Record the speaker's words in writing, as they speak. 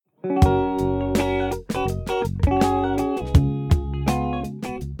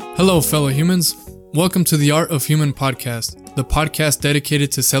Hello, fellow humans. Welcome to the Art of Human podcast, the podcast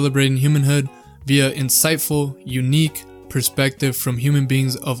dedicated to celebrating humanhood via insightful, unique perspective from human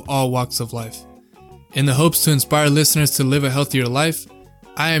beings of all walks of life. In the hopes to inspire listeners to live a healthier life,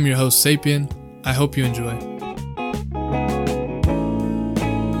 I am your host, Sapien. I hope you enjoy.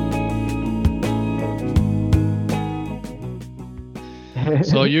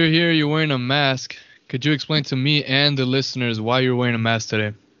 So you're here, you're wearing a mask. Could you explain to me and the listeners why you're wearing a mask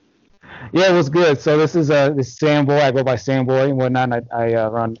today? Yeah, it was good. So this is Samboi. I go by Samboi and whatnot. And I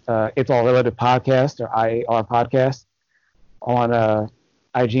run It's All Relative podcast, or IAR podcast, on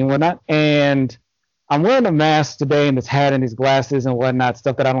IG and whatnot. And I'm wearing a mask today and this hat and these glasses and whatnot,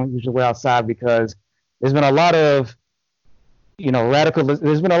 stuff that I don't usually wear outside because there's been a lot of,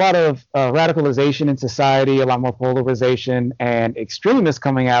 radicalization in society, a lot more polarization and extremists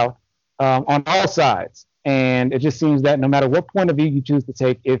coming out on all sides. And it just seems that no matter what point of view you choose to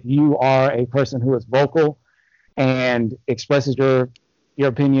take, if you are a person who is vocal and expresses your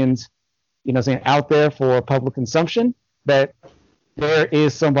opinions, out there for public consumption, that there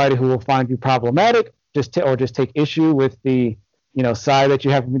is somebody who will find you problematic, or just take issue with the side that you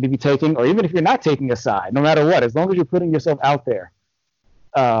happen to be taking, or even if you're not taking a side, no matter what, as long as you're putting yourself out there,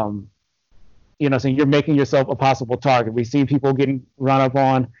 so you're making yourself a possible target. We've seen people getting run up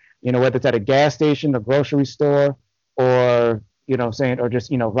on, whether it's at a gas station, a grocery store, or, or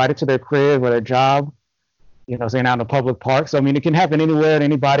just, right into their crib or their job, out in a public park. So, it can happen anywhere to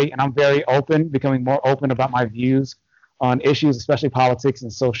anybody. And I'm very open, becoming more open about my views on issues, especially politics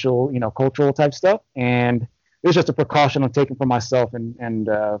and social, cultural type stuff. And it's just a precaution I'm taking for myself and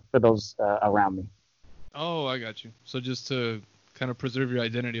for those around me. Oh, I got you. So just to kind of preserve your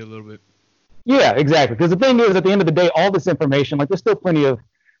identity a little bit. Yeah, exactly. Because the thing is, at the end of the day, all this information, there's still plenty of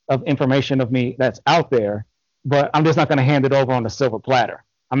information of me that's out there, but I'm just not going to hand it over on a silver platter.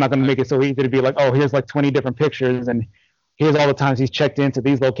 I'm not going to make it so easy to be like, oh, here's 20 different pictures and here's all the times he's checked into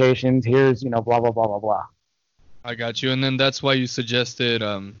these locations. Here's, blah, blah, blah, blah, blah. I got you. And then that's why you suggested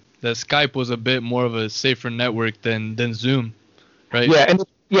that Skype was a bit more of a safer network than Zoom, right? Yeah.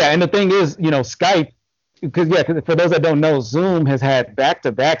 And the thing is, Skype, because for those that don't know, Zoom has had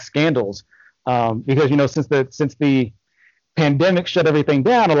back-to-back scandals because, since the pandemic shut everything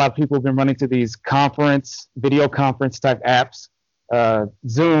down, a lot of people have been running to these video conference type apps,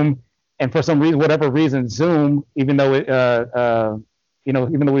 Zoom, and for some reason, whatever reason, Zoom, even though we've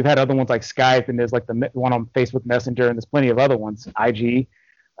had other ones like Skype, and there's the one on Facebook Messenger, and there's plenty of other ones, IG,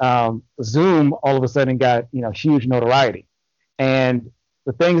 Zoom all of a sudden got huge notoriety. And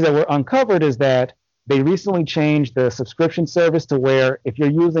the things that were uncovered is that they recently changed the subscription service to where if you're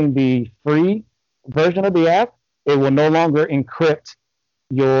using the free version of the app, it will no longer encrypt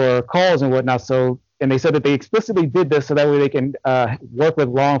your calls and whatnot. And they said that they explicitly did this so that way they can work with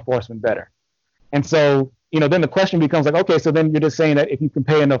law enforcement better. And so, then the question becomes okay, so then you're just saying that if you can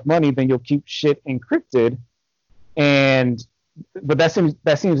pay enough money, then you'll keep shit encrypted. But that seems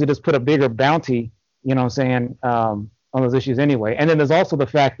to just put a bigger bounty, on those issues anyway. And then there's also the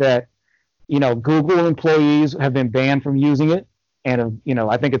fact that, Google employees have been banned from using it. And,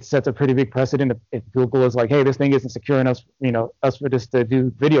 I think it sets a pretty big precedent if Google is like, hey, this thing isn't secure enough, us for just to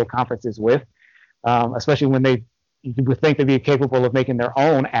do video conferences with, especially when you would think they'd be capable of making their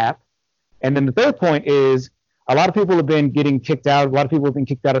own app. And then the third point is a lot of people have been getting kicked out. A lot of people have been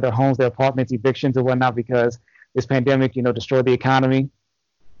kicked out of their homes, their apartments, evictions and whatnot because this pandemic, destroyed the economy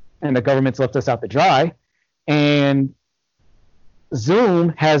and the government's left us out to dry. And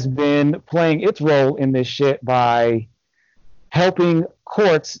Zoom has been playing its role in this shit by helping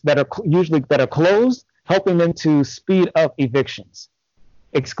courts that are closed, helping them to speed up evictions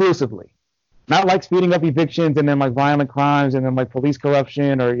exclusively. Not like speeding up evictions and then violent crimes and then police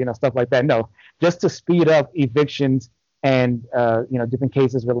corruption or stuff like that. No, just to speed up evictions and different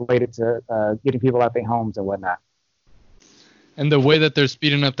cases related to getting people out their homes and whatnot. And the way that they're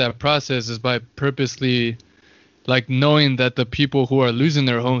speeding up that process is by purposely knowing that the people who are losing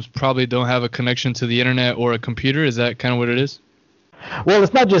their homes probably don't have a connection to the internet or a computer. Is that kind of what it is? Well,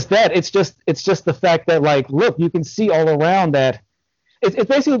 it's not just that. It's just the fact that look, you can see all around that it's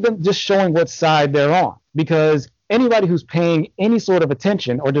basically them just showing what side they're on, because anybody who's paying any sort of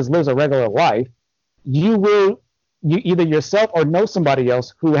attention or just lives a regular life, you either yourself or know somebody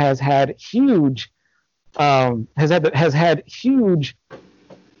else who has had a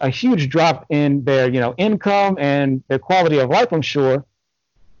huge drop in their income and their quality of life, I'm sure,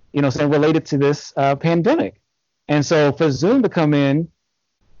 related to this pandemic. And so for Zoom to come in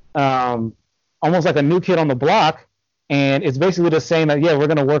almost like a new kid on the block, and it's basically just saying that, yeah, we're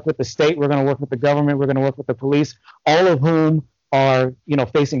going to work with the state, we're going to work with the government, we're going to work with the police, all of whom are,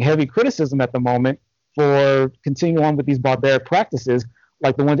 facing heavy criticism at the moment for continuing on with these barbaric practices,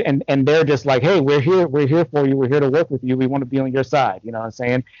 like the ones, and they're just like, hey, we're here for you, we're here to work with you, we want to be on your side. You know what I'm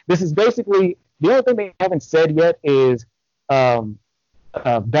saying? This is basically the only thing they haven't said yet is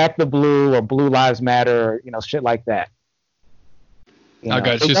back the blue or blue lives matter, or, shit like that. I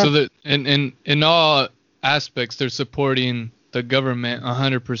got you. So that in all aspects, they're supporting the government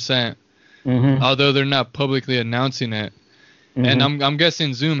 100%, although they're not publicly announcing it. And I'm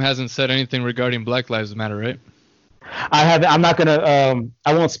guessing Zoom hasn't said anything regarding Black Lives Matter, right? I haven't. I'm not gonna.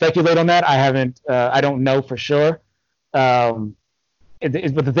 I won't speculate on that. I haven't. I don't know for sure. But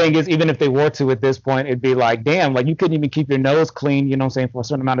the thing is, even if they were to at this point, it'd be like, damn, like you couldn't even keep your nose clean, you know what I'm saying, for a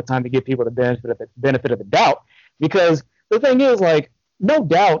certain amount of time to give people the benefit of the doubt. Because the thing is, like, no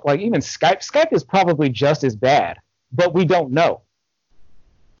doubt, like even Skype is probably just as bad, but we don't know.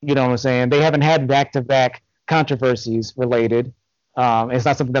 You know what I'm saying? They haven't had back-to-back controversies related. It's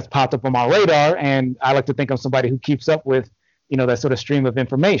not something that's popped up on my radar, and I like to think I'm somebody who keeps up with, that sort of stream of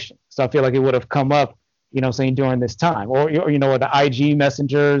information. So I feel like it would have come up, saying during this time, or the IG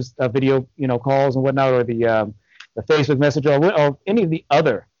messengers, video, calls and whatnot, or the Facebook Messenger, or any of the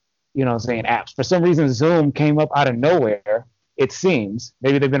other, saying apps. For some reason, Zoom came up out of nowhere. It seems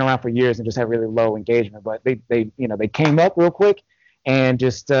maybe they've been around for years and just have really low engagement, but they came up real quick. And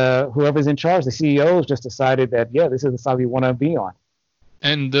just whoever's in charge, the CEOs, just decided that, yeah, this is the side we want to be on.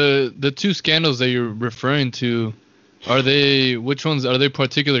 And the two scandals that you're referring to, which ones are they?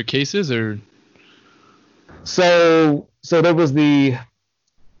 Particular cases or? So there was I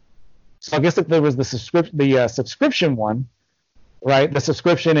guess that there was the subscription one, right? The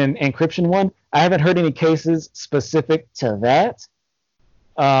subscription and encryption one. I haven't heard any cases specific to that,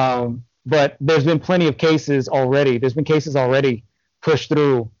 but there's been plenty of cases already. There's been cases already pushed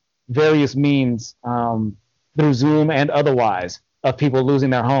through various means, through Zoom and otherwise, of people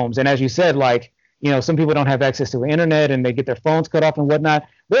losing their homes. And as you said, like, some people don't have access to the internet and they get their phones cut off and whatnot.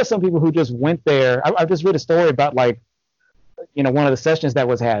 There are some people who just went there. I just read a story about, like, one of the sessions that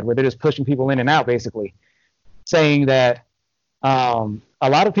was had where they're just pushing people in and out, basically, saying that a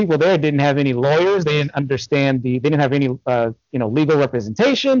lot of people there didn't have any lawyers. They didn't understand they didn't have any, legal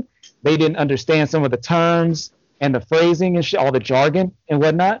representation. They didn't understand some of the terms and the phrasing and all the jargon and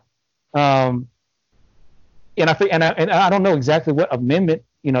whatnot. And I don't know exactly what amendment,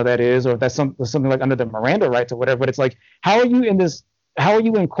 that is, or if that's something like under the Miranda rights or whatever, but it's like, how are you in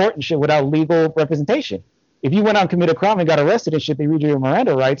court and shit without legal representation? If you went out and committed a crime and got arrested and shit, they read you your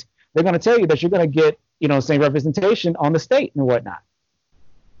Miranda rights, they're going to tell you that you're going to get, representation on the state and whatnot.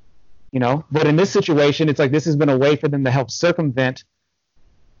 But in this situation, it's like, this has been a way for them to help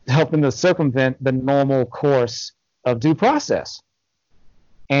them to circumvent the normal course of due process.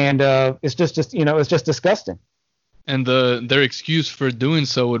 And it's just disgusting. And their excuse for doing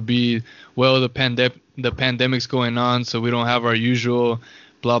so would be, well, the pandemic's going on, so we don't have our usual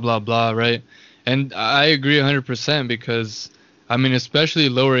blah, blah, blah, right? And I agree 100% because, I mean, especially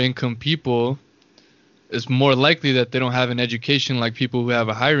lower income people, it's more likely that they don't have an education like people who have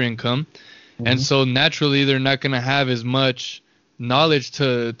a higher income. And so naturally, they're not going to have as much knowledge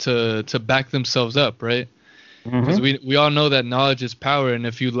to back themselves up, right? Because we all know that knowledge is power, and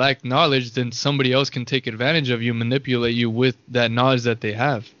if you lack knowledge, then somebody else can take advantage of you, manipulate you with that knowledge that they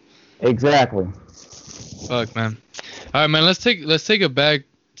have. Exactly. Fuck, man. All right, man. Let's take it back.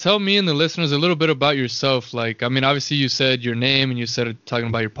 Tell me and the listeners a little bit about yourself. Like, I mean, obviously you said your name and you said talking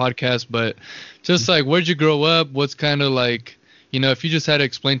about your podcast, but just like, where'd you grow up? What's kind of like, if you just had to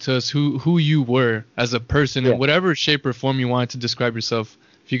explain to us who you were as a person in whatever shape or form you wanted to describe yourself,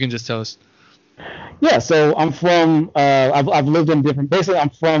 if you can just tell us. Yeah, so I'm from, I've lived in I'm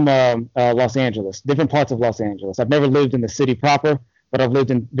from Los Angeles, different parts of Los Angeles. I've never lived in the city proper, but I've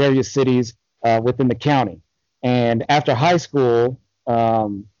lived in various cities within the county. And after high school, I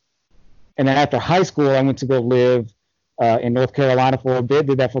went to go live in North Carolina for a bit,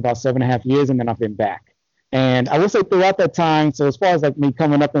 did that for about 7.5 years, and then I've been back. And I will say throughout that time, so as far as like me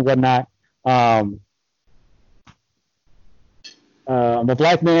coming up and whatnot, I'm a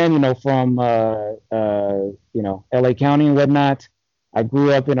black man, from, LA County and whatnot. I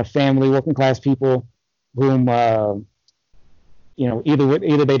grew up in a family, working class people whom,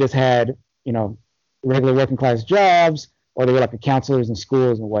 either they just had, regular working class jobs, or they were like the counselors in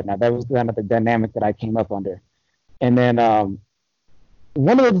schools and whatnot. That was kind of the dynamic that I came up under. And then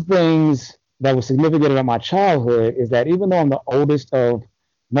one of the things that was significant about my childhood is that even though I'm the oldest of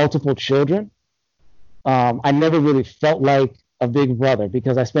multiple children, I never really felt like a big brother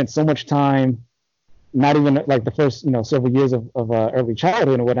because I spent so much time, not even like the first, several years of early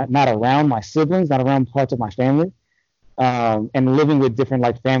childhood and whatnot, not around my siblings, not around parts of my family. and living with different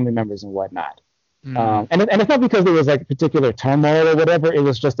like family members and whatnot. Mm. And it's not because there was like particular turmoil or whatever. It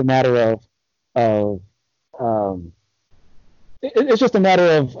was just a matter of um, it's just a matter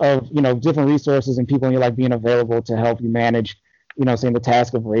of different resources and people in your life being available to help you manage, saying the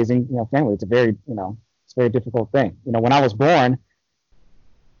task of raising family. It's a very it's a very difficult thing. When I was born,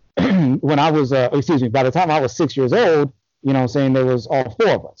 when I was by the time I was 6 years old, saying there was all four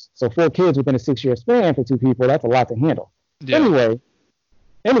of us. So 4 kids within a 6-year span for 2 people, that's a lot to handle. Yeah. Anyway,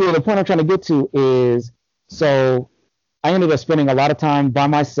 the point I'm trying to get to is, so I ended up spending a lot of time by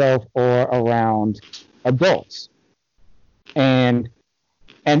myself or around adults, and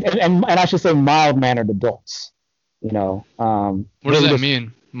I should say mild-mannered adults. What does that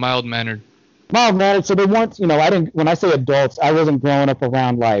mean? Mild-mannered. Mild-mannered. So they weren't, I didn't. When I say adults, I wasn't growing up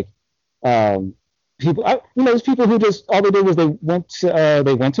around like people. There's people who just all they did was they went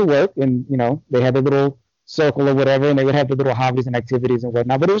to work, and they had their little circle or whatever, and they would have their little hobbies and activities and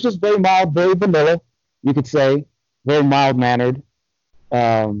whatnot. But it was just very mild, very vanilla, you could say, very mild-mannered.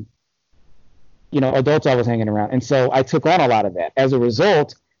 Adults I was hanging around, and so I took on a lot of that. As a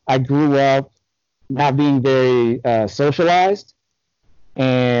result, I grew up not being very socialized,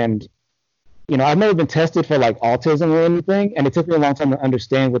 and I've never been tested for like autism or anything, and it took me a long time to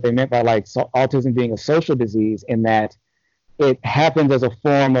understand what they meant by like autism being a social disease, in that it happens as a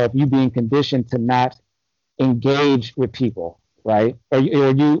form of you being conditioned to not engage with people, right? Or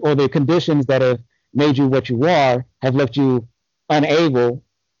the conditions that have made you what you are have left you unable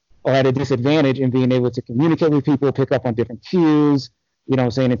or at a disadvantage in being able to communicate with people, pick up on different cues,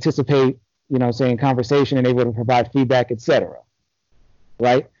 anticipate, conversation, and able to provide feedback, etc.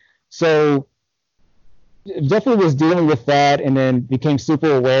 Right? So definitely was dealing with that, and then became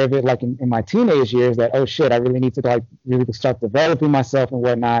super aware of it like in my teenage years, that, oh shit, I really need to like really start developing myself and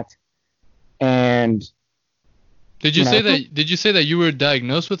whatnot. And did you say that you were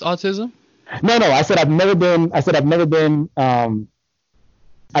diagnosed with autism? No, I said I've never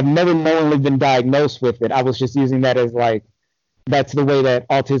knowingly been diagnosed with it. I was just using that as like, that's the way that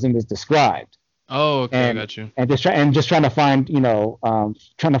autism is described. Oh, okay, I got you. And just trying to find,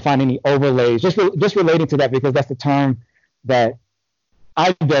 any overlays, just relating to that, because that's the term that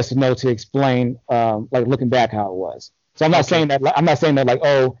I best know to explain, like looking back how it was. So I'm not saying that like,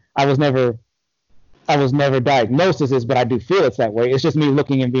 oh, I was never diagnosed as this, but I do feel it's that way. It's just me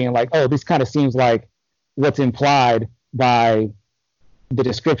looking and being like, oh, this kind of seems like what's implied by the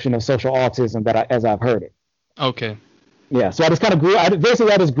description of social autism as I've heard it. Okay. Yeah. So I just kind of grew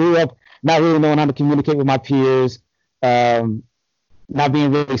up not really knowing how to communicate with my peers, not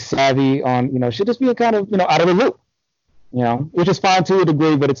being really savvy on, shit, just being kind of, out of the loop, which is fine to a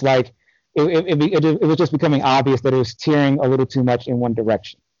degree, but it's like, it was just becoming obvious that it was tearing a little too much in one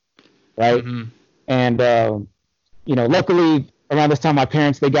direction. Right. Mm-hmm. And, luckily around this time, my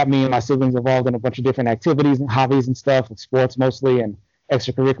parents, they got me and my siblings involved in a bunch of different activities and hobbies and stuff, with sports mostly, and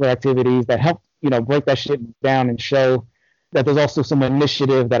extracurricular activities that helped, break that shit down and show that there's also some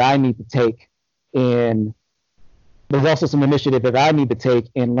initiative that I need to take in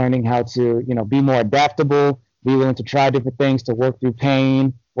learning how to, be more adaptable, be willing to try different things, to work through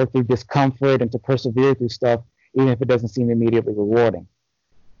pain, work through discomfort, and to persevere through stuff, even if it doesn't seem immediately rewarding.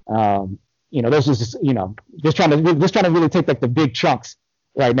 Those is just, just trying to really take like the big chunks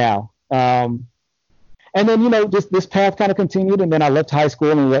right now. And then, this path kind of continued, and then I left high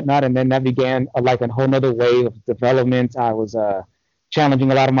school and whatnot, and then that began a whole nother wave of development. I was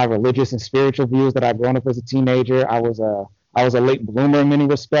challenging a lot of my religious and spiritual views that I'd grown up as a teenager. I was a late bloomer in many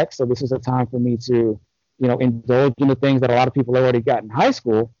respects, so this was a time for me to, indulge in the things that a lot of people already got in high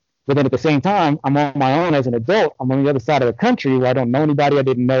school. But then at the same time, I'm on my own as an adult. I'm on the other side of the country where I don't know anybody. I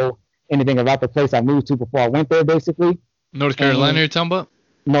didn't know anything about the place I moved to before I went there, basically. North Carolina, you're talking about?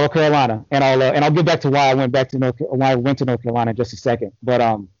 North Carolina, and I'll get back to why I went to North Carolina in just a second. But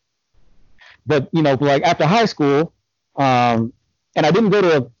like after high school, and I didn't go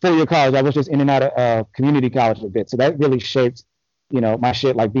to a 4-year college. I was just in and out of community college a bit, so that really shaped, my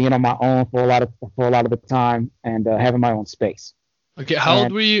shit, like being on my own for a lot of the time, and having my own space. Okay, how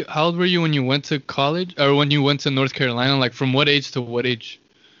old were you when you went to college, or when you went to North Carolina? Like from what age to what age?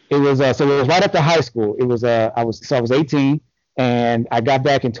 It was so it was right after high school. It was I was 18. And I got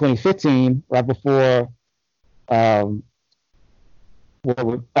back in 2015, right before, so I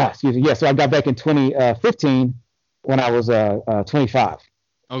got back in 2015 when I was 25.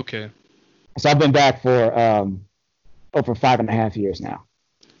 Okay. So I've been back for over 5.5 years now.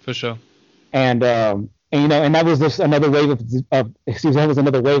 For sure. And that was just another wave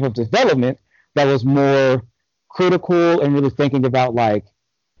of development that was more critical and really thinking about like,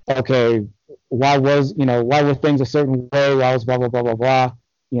 okay, why were things a certain way? Why was blah blah blah blah blah?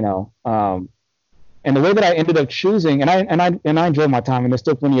 You know, and the way that I ended up choosing, and I enjoy my time, and there's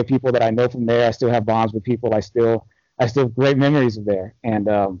still plenty of people that I know from there. I still have bonds with people. I still have great memories of there, and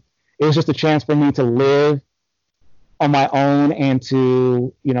it was just a chance for me to live on my own and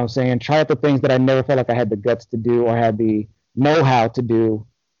to, try out the things that I never felt like I had the guts to do or had the know-how to do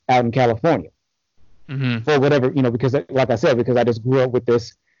out in California. Mm-hmm. For whatever, because like I said, because I just grew up with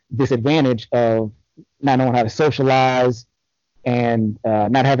this disadvantage of not knowing how to socialize and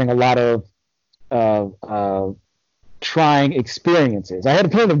not having a lot of trying experiences. I had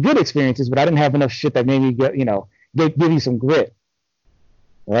plenty of good experiences, but I didn't have enough shit that made me give you some grit,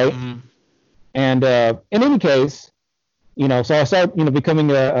 right? Mm-hmm. And in any case, so I started, becoming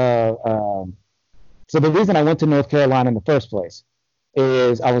so the reason I went to North Carolina in the first place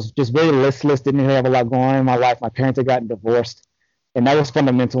is I was just very listless, didn't really have a lot going on in my life. My parents had gotten divorced, and that was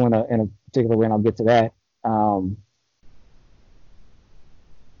fundamental in a particular way, and I'll get to that.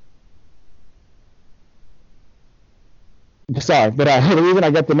 Sorry, but the reason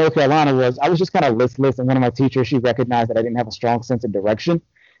I got to North Carolina was I was just kind of listless, and one of my teachers, she recognized that I didn't have a strong sense of direction,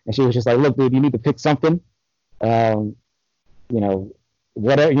 and she was just like, "Look, dude, you need to pick something.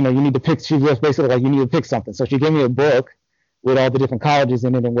 Whatever, you need to pick." She was basically like, "You need to pick something." So she gave me a book with all the different colleges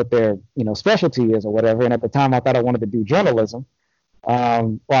in it and what their, specialty is or whatever. And at the time, I thought I wanted to do journalism. I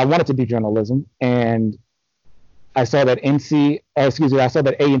wanted to do journalism, and I saw that A&T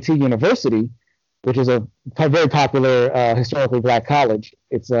University, which is a very popular historically black college.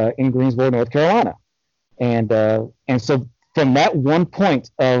 It's in Greensboro, North Carolina, and so from that one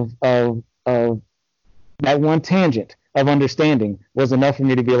point of that one tangent of understanding was enough for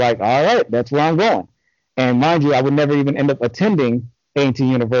me to be like, all right, that's where I'm going. And mind you, I would never even end up attending A&T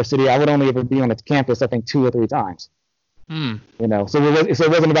University. I would only ever be on its campus, I think, 2 or 3 times. So it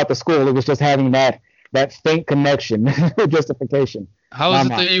wasn't about the school. It was just having that faint connection, justification. How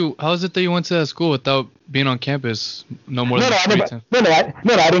is it that you went to that school without being on campus no more than 3 times?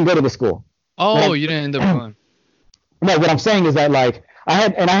 No, I didn't go to the school. Oh, you didn't end up going. No, what I'm saying is that like I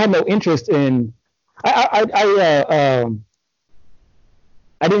had no interest in. I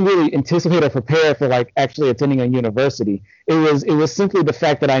didn't really anticipate or prepare for like actually attending a university. It was simply the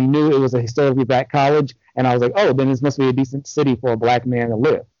fact that I knew it was a historically black college, and I was like, oh, then this must be a decent city for a black man to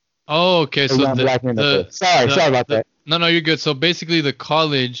live. Oh, okay. So sorry about that. No, you're good. So basically, the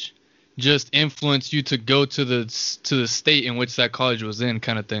college just influenced you to go to the state in which that college was in,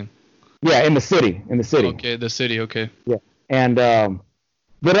 kind of thing. Yeah, in the city. Okay, the city. Okay. Yeah, and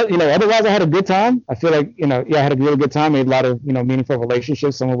but otherwise I had a good time. I feel like I had a really good time. Made a lot of meaningful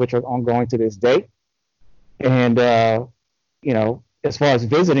relationships, some of which are ongoing to this day. And as far as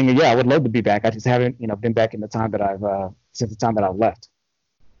visiting, I would love to be back. I just haven't been back in the time that since the time that I've left.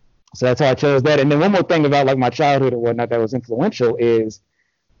 So that's how I chose that. And then one more thing about like my childhood or whatnot that was influential is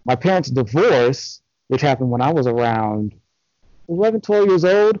my parents' divorce, which happened when I was around 11, 12 years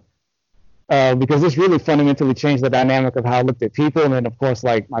old. Because this really fundamentally changed the dynamic of how I looked at people, and then of course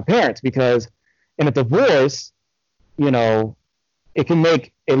like my parents, because in a divorce, it can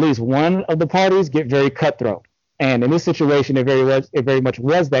make at least one of the parties get very cutthroat. And in this situation, it very much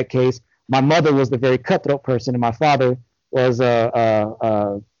was that case. My mother was the very cutthroat person, and my father was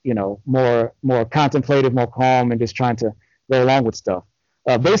more contemplative, more calm, and just trying to go along with stuff.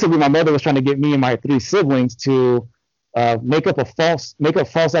 Basically, my mother was trying to get me and my 3 siblings to make up false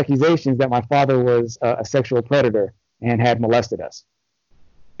accusations that my father was a sexual predator and had molested us.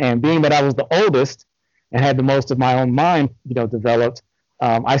 And being that I was the oldest and had the most of my own mind, developed,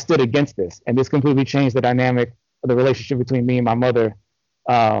 I stood against this, and this completely changed the dynamic of the relationship between me and my mother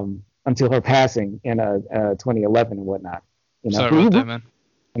until her passing in 2011 and whatnot. Sorry about that, man.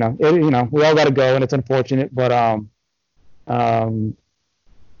 We all got to go, and it's unfortunate, but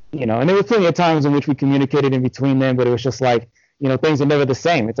and there were plenty of times in which we communicated in between them, but it was just like, things are never the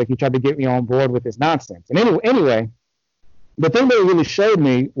same. It's like you tried to get me on board with this nonsense. And anyway, the thing that it really showed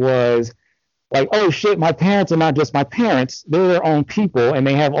me was like, oh shit, my parents are not just my parents. They're their own people, and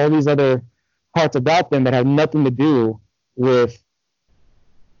they have all these other parts about them that have nothing to do with,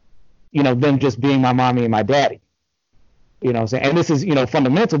 them just being my mommy and my daddy. And this is,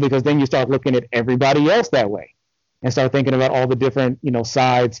 fundamental, because then you start looking at everybody else that way. And start thinking about all the different,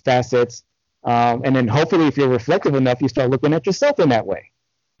 sides, facets. And then hopefully if you're reflective enough, you start looking at yourself in that way.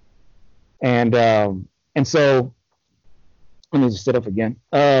 And so let me just sit up again.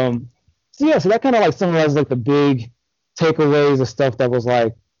 So that kind of like summarizes like the big takeaways of stuff that was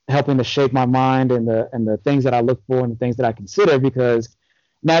like helping to shape my mind and the things that I look for and the things that I consider, because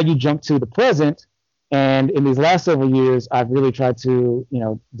now you jump to the present And in these last several years, I've really tried to,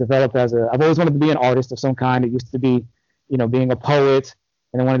 develop I've always wanted to be an artist of some kind. It used to be, being a poet,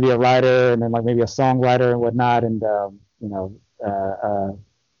 and then wanted to be a writer, and then like maybe a songwriter and whatnot. And,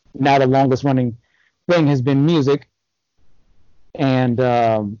 now the longest running thing has been music. And,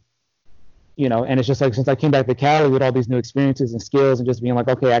 and it's just like, since I came back to Cali with all these new experiences and skills and just being like,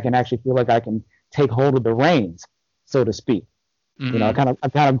 okay, I can actually feel like I can take hold of the reins, so to speak. Mm-hmm. I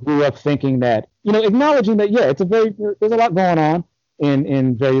kind of grew up thinking that, acknowledging that, yeah, there's a lot going on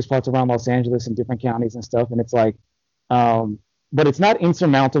in various parts around Los Angeles and different counties and stuff. And it's like, but it's not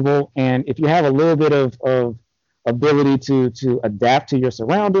insurmountable. And if you have a little bit of ability to adapt to your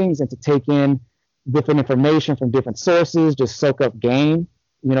surroundings and to take in different information from different sources, just soak up game,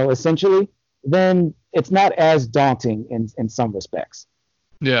 essentially, then it's not as daunting in some respects.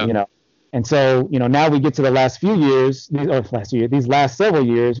 Yeah. And so, now we get to the last few years, these last several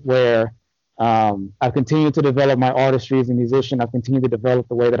years, where I've continued to develop my artistry as a musician. I've continued to develop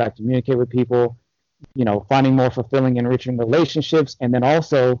the way that I communicate with people, finding more fulfilling, enriching relationships, and then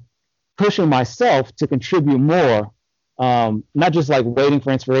also pushing myself to contribute more, not just like waiting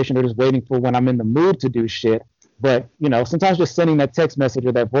for inspiration or just waiting for when I'm in the mood to do shit, but, sometimes just sending that text message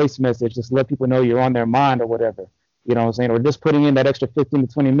or that voice message, just to let people know you're on their mind or whatever. You know what I'm saying? Or just putting in that extra 15 to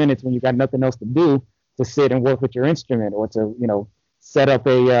 20 minutes when you got nothing else to do to sit and work with your instrument, or to, set up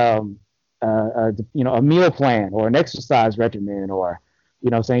a meal plan or an exercise regimen, or,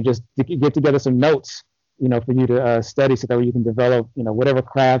 just to get together some notes, for you to study so that you can develop, whatever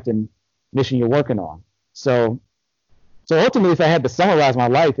craft and mission you're working on. So ultimately, if I had to summarize my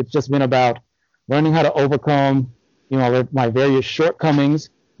life, it's just been about learning how to overcome, my various shortcomings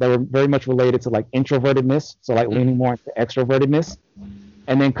that were very much related to like introvertedness, so like leaning more into extrovertedness,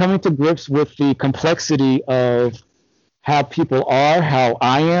 and then coming to grips with the complexity of how people are, how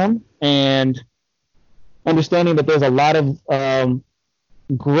I am, and understanding that there's a lot of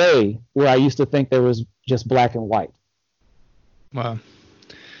gray where I used to think there was just black and white. Wow.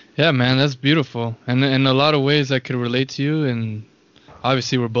 Yeah, man, that's beautiful. And in a lot of ways I could relate to you, and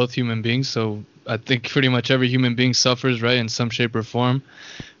obviously we're both human beings, so I think pretty much every human being suffers, right, in some shape or form.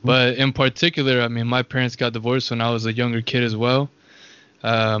 But in particular, I mean, my parents got divorced when I was a younger kid as well.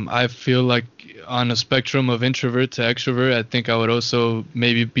 I feel like on a spectrum of introvert to extrovert, I think I would also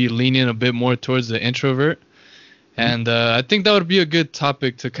maybe be leaning a bit more towards the introvert. And I think that would be a good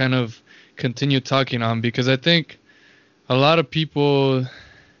topic to kind of continue talking on, because I think a lot of people,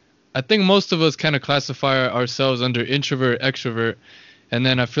 I think most of us kind of classify ourselves under introvert, extrovert. And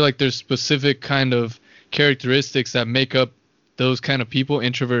then I feel like there's specific kind of characteristics that make up those kind of people,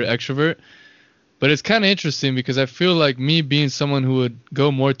 introvert, extrovert. But it's kind of interesting because I feel like me being someone who would go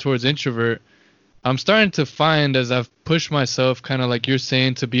more towards introvert, I'm starting to find, as I've pushed myself, kind of like you're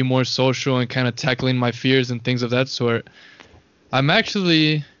saying, to be more social and kind of tackling my fears and things of that sort, I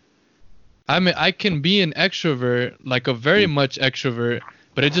can be an extrovert, like a very much extrovert,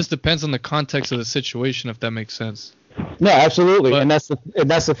 but it just depends on the context of the situation, if that makes sense. No, absolutely. And that's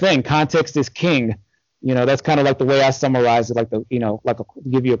the thing. Context is king. That's kind of like the way I summarize it, to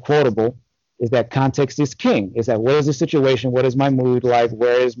give you a quotable, is that context is king. Is that what is the situation? What is my mood like?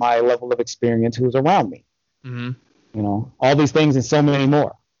 Where is my level of experience? Who's around me? Mm-hmm. All these things and so many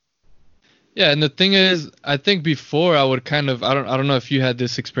more. Yeah, and the thing is, I think before I would kind of, I don't know if you had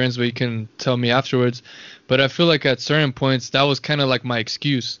this experience, but you can tell me afterwards, but I feel like at certain points that was kind of like my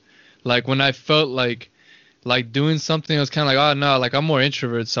excuse. Like when I felt like doing something, I was kind of like, oh no, like I'm more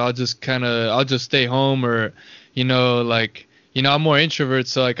introvert, so I'll just stay home, or I'm more introvert,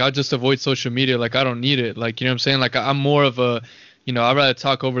 so like I'll just avoid social media, like I don't need it, like, you know what I'm saying, like I'm more of a, I'd rather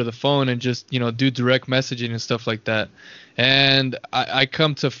talk over the phone and just, do direct messaging and stuff like that. And I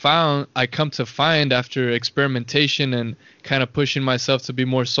come to find after experimentation and kind of pushing myself to be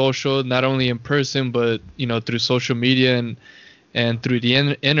more social, not only in person, but, through social media and through the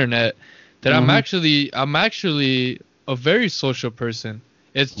internet, that mm-hmm. I'm actually a very social person.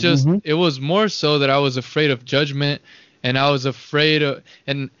 It's just, mm-hmm. It was more so that I was afraid of judgment, and I was afraid of,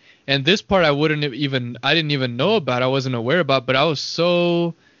 and this part I didn't even know about, I wasn't aware about, but I was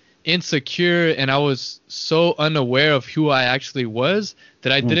so insecure and I was so unaware of who I actually was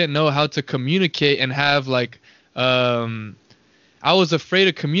that I didn't know how to communicate and have I was afraid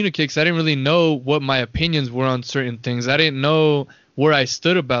to communicate because I didn't really know what my opinions were on certain things. I didn't know where I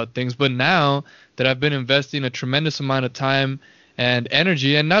stood about things. But now that I've been investing a tremendous amount of time and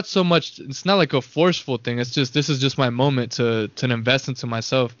energy, and not so much, it's not like a forceful thing. It's just, this is just my moment to invest into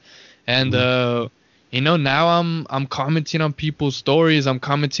myself. And, now I'm commenting on people's stories. I'm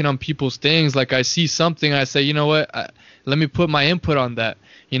commenting on people's things. Like I see something, I say, you know what? Let me put my input on that.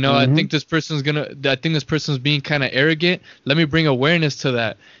 I think this person's being kind of arrogant. Let me bring awareness to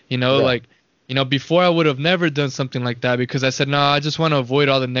that. Like, before I would have never done something like that because I said, no, I just want to avoid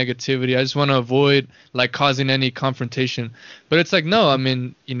all the negativity. I just want to avoid like causing any confrontation. But it's like, no, I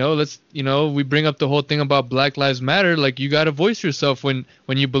mean, we bring up the whole thing about Black Lives Matter. Like you got to voice yourself when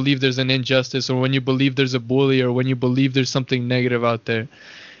you believe there's an injustice or when you believe there's a bully or when you believe there's something negative out there.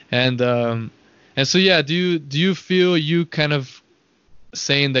 And so, yeah, do you feel you kind of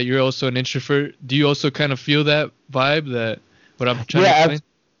saying that you're also an introvert? Do you also kind of feel that vibe that what I'm trying to explain?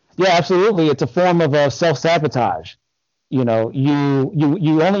 Yeah, absolutely. It's a form of self-sabotage. You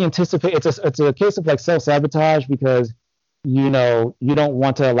only anticipate. It's a case of like self-sabotage because you don't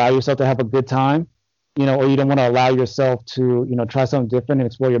want to allow yourself to have a good time, or you don't want to allow yourself to try something different and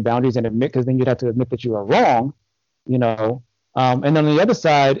explore your boundaries and admit, because then you'd have to admit that you are wrong. And then on the other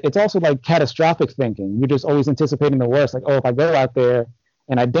side, it's also like catastrophic thinking. You're just always anticipating the worst. Like, oh, if I go out there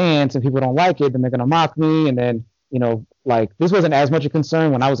and I dance and people don't like it, then they're gonna mock me, and then like this wasn't as much a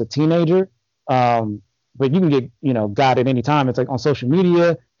concern when I was a teenager, but you can get, got at any time. It's like on social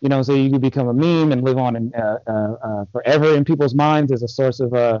media, so you can become a meme and live on forever in people's minds as a source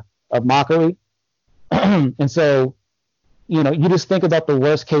of mockery. And so, you just think about the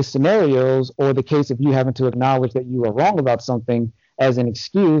worst case scenarios, or the case of you having to acknowledge that you are wrong about something as an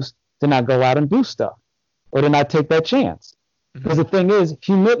excuse to not go out and do stuff or to not take that chance. Because the thing is,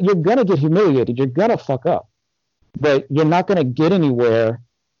 you're going to get humiliated. You're going to fuck up. But you're not going to get anywhere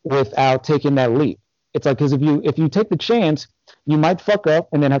without taking that leap. It's like, because if you take the chance, you might fuck up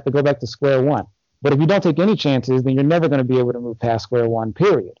and then have to go back to square one. But if you don't take any chances, then you're never going to be able to move past square one,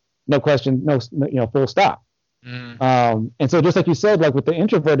 period. No question, no, full stop. And so just like you said, like with the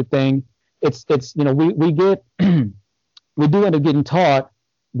introverted thing, it's we get we do end up getting taught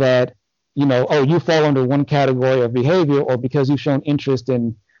that, you fall under one category of behavior, or because you've shown interest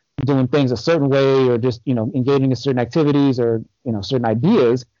in doing things a certain way, or just engaging in certain activities, or certain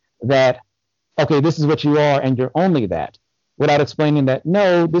ideas, that okay, this is what you are and you're only that, without explaining that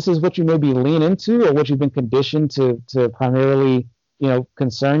no, this is what you maybe lean into or what you've been conditioned to primarily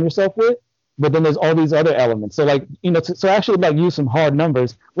concern yourself with. But then there's all these other elements. So like so actually, like, use some hard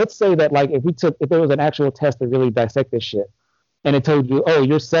numbers. Let's say that like if there was an actual test to really dissect this shit, and it told you, oh,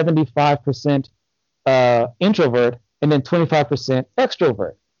 you're 75% introvert and then 25%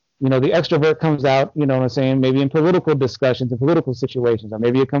 extrovert. The extrovert comes out, what I'm saying, maybe in political discussions, in political situations, or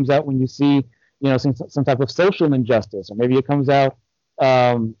maybe it comes out when you see, some type of social injustice, or maybe it comes out,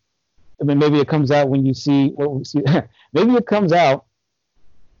 maybe it comes out when you see, maybe it comes out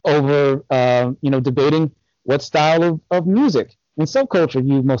over, debating what style of music and subculture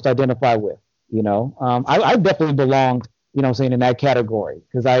you most identify with. I definitely belonged, in that category,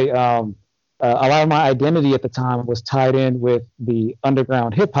 because a lot of my identity at the time was tied in with the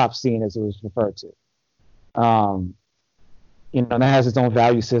underground hip hop scene, as it was referred to. That has its own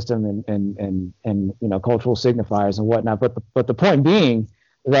value system and cultural signifiers and whatnot. But the point being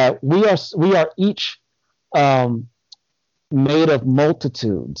that we are each made of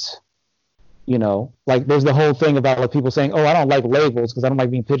multitudes. Like there's the whole thing about like people saying, oh, I don't like labels because I don't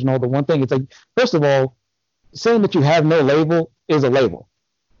like being pigeonholed. The one thing, it's like, first of all, saying that you have no label is a label,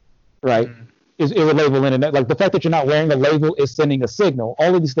 right? Is a label in it. Like the fact that you're not wearing a label is sending a signal.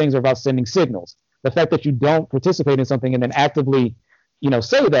 All of these things are about sending signals. The fact that you don't participate in something and then actively,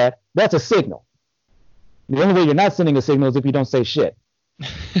 say that's a signal. The only way you're not sending a signal is if you don't say shit.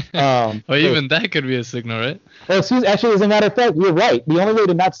 Even that could be a signal, right? Well, actually, as a matter of fact, you're right. The only way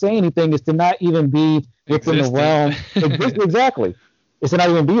to not say anything is to not even be within the realm. Exactly. It's to not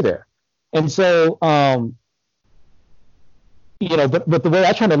even be there. And so, but the way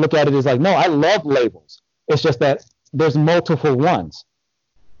I try to look at it is like, no, I love labels. It's just that there's multiple ones.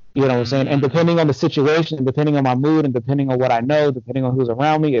 You know what I'm saying? And depending on the situation, depending on my mood, and depending on what I know, depending on who's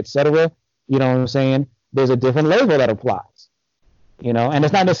around me, etc., you know what I'm saying? There's a different label that applies. And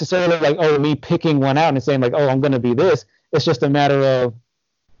it's not necessarily like, oh, me picking one out and saying like, oh, I'm going to be this. It's just a matter of,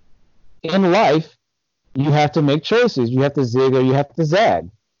 in life, you have to make choices. You have to zig or you have to zag.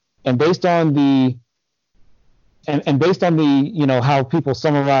 And based on the how people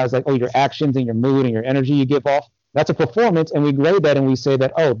summarize like, oh, your actions and your mood and your energy you give off, that's a performance, and we grade that and we say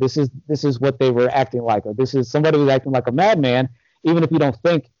that, oh, this is what they were acting like, or this is somebody who's acting like a madman. Even if you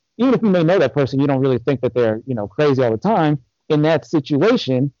may know that person, you don't really think that they're crazy all the time. In that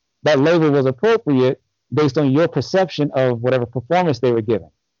situation, that label was appropriate based on your perception of whatever performance they were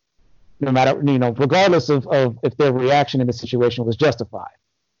giving, regardless of if their reaction in the situation was justified.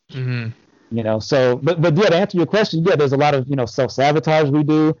 Mm-hmm. So, but yeah, to answer your question, yeah, there's a lot of, self-sabotage we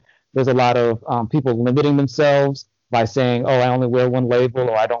do. There's a lot of people limiting themselves by saying, oh, I only wear one label,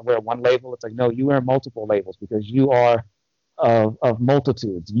 or I don't wear one label. It's like, no, you wear multiple labels because you are of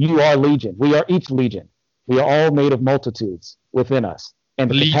multitudes. You are legion. We are each legion. We are all made of multitudes within us. And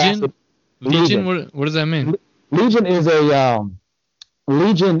the legion? Legion? What does that mean? Legion is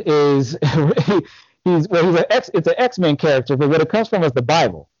it's an X-Men character, but what it comes from is the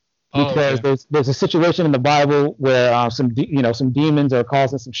Bible. Because there's a situation in the Bible where some demons are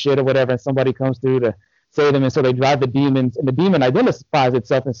causing some shit or whatever, and somebody comes through to save them, and so they drive the demons, and the demon identifies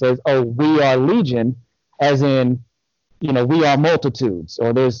itself and says, "Oh, we are legion," as in, we are multitudes,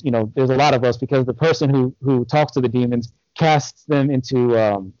 or there's a lot of us, because the person who talks to the demons casts them into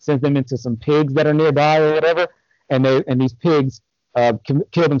sends them into some pigs that are nearby or whatever, and these pigs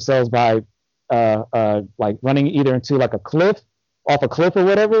kill themselves by like running either into like off a cliff or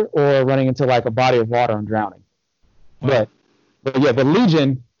whatever, or running into like a body of water and drowning. Wow. But yeah, the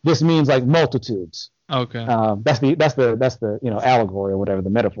legion just means like multitudes. Okay. That's the allegory or whatever,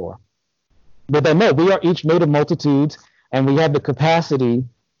 the metaphor. But then no, we are each made of multitudes, and we have the capacity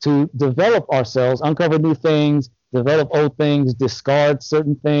to develop ourselves, uncover new things, develop old things, discard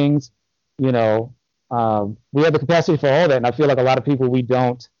certain things. We have the capacity for all that, and I feel like a lot of people we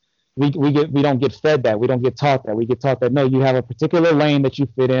don't get fed that. We don't get taught that. We get taught that, no, you have a particular lane that you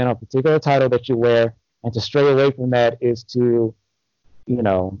fit in, a particular title that you wear, and to stray away from that is to,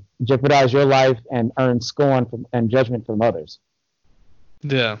 jeopardize your life and earn scorn and judgment from others.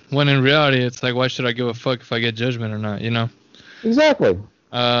 Yeah, when in reality, it's like, why should I give a fuck if I get judgment or not, Exactly.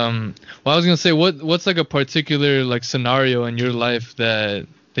 Well, I was gonna say, what's like a particular like scenario in your life that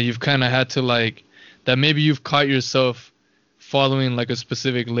you've kind of had to like, that maybe you've caught yourself following like a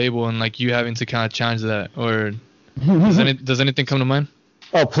specific label and like you having to kind of challenge that, or does anything come to mind?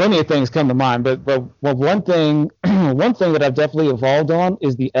 Oh, plenty of things come to mind, but one thing that I've definitely evolved on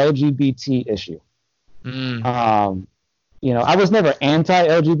is the LGBT issue. I was never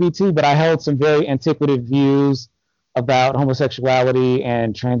anti-LGBT, but I held some very antiquated views about homosexuality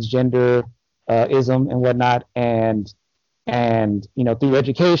and transgenderism and whatnot, and through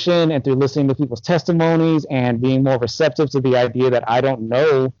education and through listening to people's testimonies and being more receptive to the idea that I don't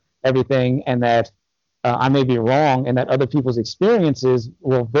know everything, and that I may be wrong, and that other people's experiences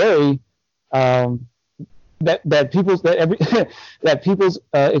will vary. That people's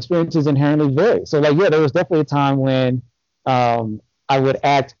experiences inherently vary. So, like, yeah, there was definitely a time when I would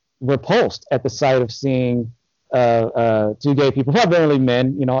act repulsed at the sight of seeing two gay people, primarily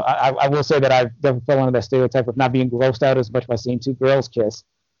men. I will say that I definitely fell under that stereotype of not being grossed out as much by seeing two girls kiss,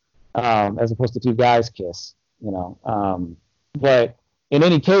 as opposed to two guys kiss. But in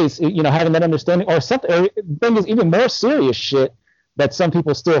any case, having that understanding, or something, the thing is even more serious shit that some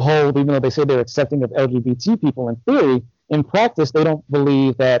people still hold, even though they say they're accepting of LGBT people in theory. In practice, they don't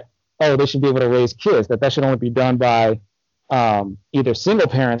believe that, they should be able to raise kids, that should only be done by either single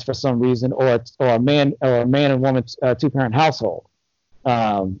parents for some reason, or a man and woman two-parent household.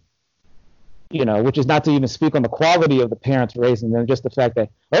 Which is not to even speak on the quality of the parents raising them, just the fact that,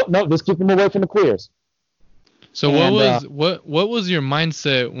 just keep them away from the queers. So what was your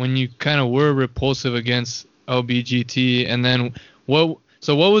mindset when you kind of were repulsive against LBGT, and then what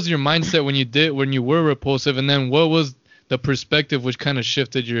was your mindset when you were repulsive, and then what was the perspective which kind of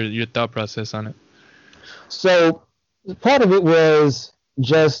shifted your thought process on it? So part of it was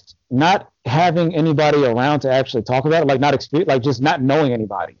just not having anybody around to actually talk about it, just not knowing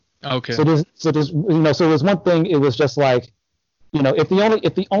anybody. Okay. So it was one thing. It was just like, if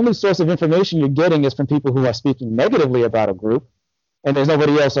the only source of information you're getting is from people who are speaking negatively about a group, and there's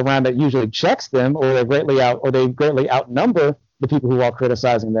nobody else around that usually checks them, or they greatly outnumber the people who are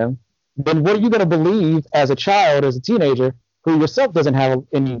criticizing them, then what are you going to believe as a child, as a teenager, who yourself doesn't have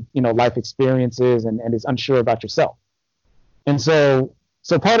any life experiences and is unsure about yourself? And so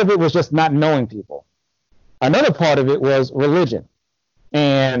part of it was just not knowing people. Another part of it was religion.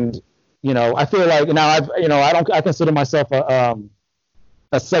 And I feel like now I consider myself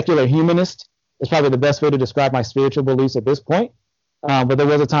a secular humanist. It's probably the best way to describe my spiritual beliefs at this point. But there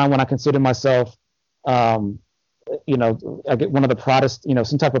was a time when I considered myself, one of the Protestant,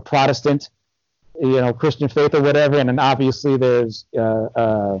 some type of Protestant, Christian faith or whatever. And then obviously there's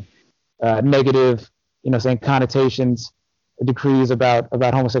negative, saying connotations, decrees about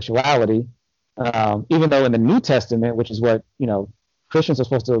homosexuality. Even though in the New Testament, which is what Christians are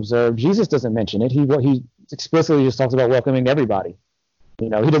supposed to observe, Jesus doesn't mention it. He explicitly just talks about welcoming everybody. He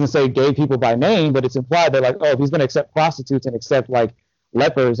doesn't say gay people by name, but it's implied that, like, if he's going to accept prostitutes and accept like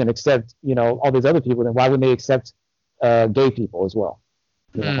lepers and accept all these other people, then why wouldn't they accept gay people as well?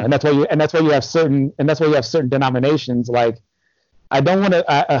 You know, and that's why you have certain denominations. Like, I don't want to,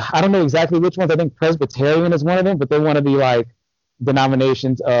 I don't know exactly which ones. I think Presbyterian is one of them, but they're one of the like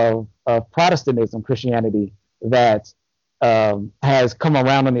denominations of Protestantism, Christianity, that has come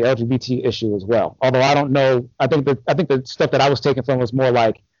around on the LGBT issue as well. Although I don't know, I think the stuff that I was taking from was more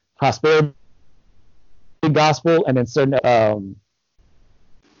like prosperity gospel, and then certain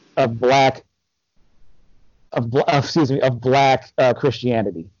of black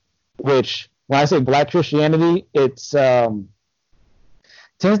Christianity. Which, when I say black Christianity, it's tends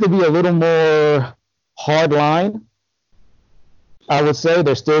to be a little more hardline. I would say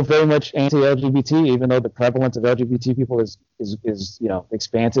they're still very much anti-LGBT, even though the prevalence of LGBT people is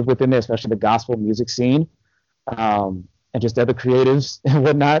expansive within there, especially the gospel music scene, and just other creatives and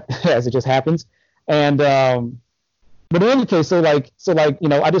whatnot, as it just happens. And but in any case, so like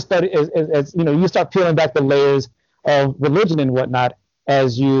I just thought as you start peeling back the layers of religion and whatnot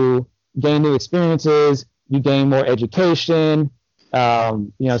as you gain new experiences, you gain more education.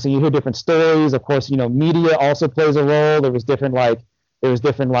 So you hear different stories. Of course, media also plays a role. There was different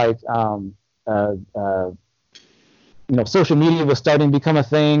social media was starting to become a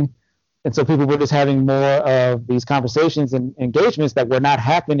thing, and so people were just having more of these conversations and engagements that were not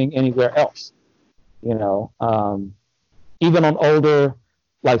happening anywhere else. Even on older,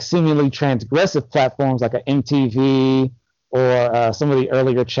 like seemingly transgressive platforms like a MTV or some of the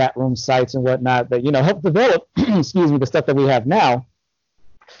earlier chat room sites and whatnot that helped develop, the stuff that we have now.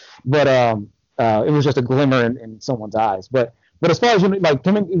 But it was just a glimmer in someone's eyes. But as far as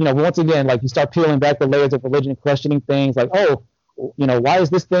once again, like you start peeling back the layers of religion, questioning things like, why is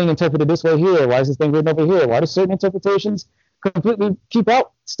this thing interpreted this way here? Why is this thing written over here? Why do certain interpretations completely keep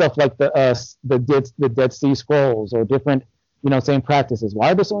out stuff like the Dead Sea Scrolls or different same practices?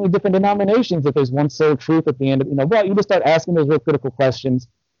 Why are there so many different denominations if there's one sole truth at the end of, well, you just start asking those real critical questions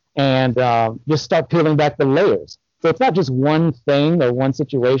and just start peeling back the layers. So it's not just one thing or one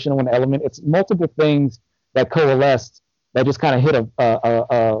situation or one element. It's multiple things that coalesced that just kind of hit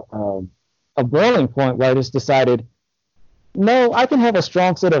a boiling point where I just decided, no, I can have a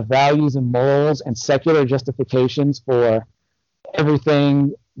strong set of values and morals and secular justifications for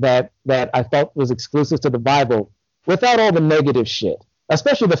everything that I thought was exclusive to the Bible without all the negative shit,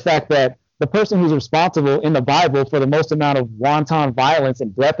 especially the fact that the person who's responsible in the Bible for the most amount of wanton violence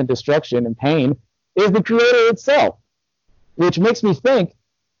and death and destruction and pain is the Creator itself, which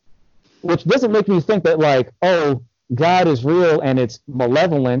doesn't make me think that like, oh, God is real and it's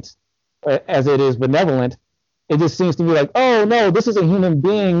malevolent as it is benevolent. It just seems to be like, oh no, this is a human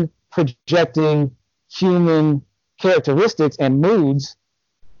being projecting human characteristics and moods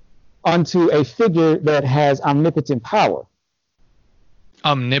onto a figure that has omnipotent power.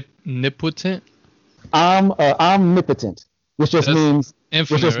 Omnipotent? Omnipotent, which just means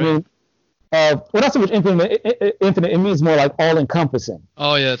infinite. Well, not so much infinite. It means more like all-encompassing.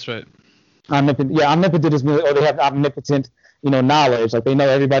 Oh yeah, that's right. Omnipotent. Yeah, omnipotent is or they have omnipotent, knowledge. Like they know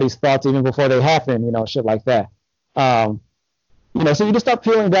everybody's thoughts even before they happen. Shit like that. So you just start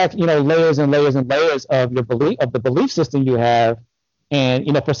peeling back, layers and layers and layers of your belief system you have. And,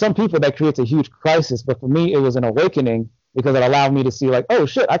 for some people that creates a huge crisis. But for me, it was an awakening because it allowed me to see like, oh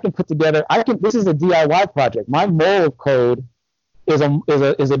shit, this is a DIY project. My moral code is a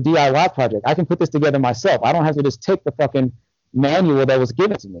DIY project. I can put this together myself. I don't have to just take the fucking manual that was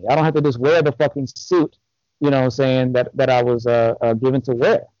given to me. I don't have to just wear the fucking suit, saying that I was given to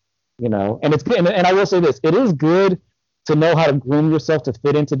wear, and it's good. And I will say this, it is good to know how to groom yourself to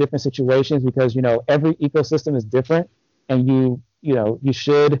fit into different situations because, every ecosystem is different and you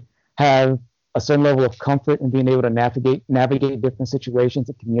should have a certain level of comfort in being able to navigate different situations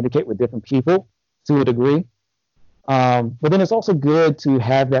and communicate with different people to a degree. But then it's also good to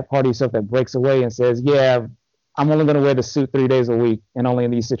have that part of yourself that breaks away and says, yeah, I'm only going to wear the suit 3 days a week and only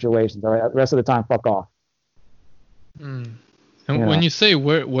in these situations. All right, the rest of the time, fuck off. And when you say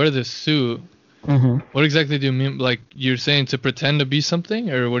wear the suit, what exactly do you mean? Like you're saying to pretend to be something,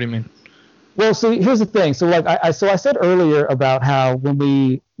 or what do you mean? Well, see, here's the thing. So, like I said earlier about how when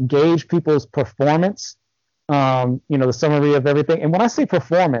we gauge people's performance, the summary of everything. And when I say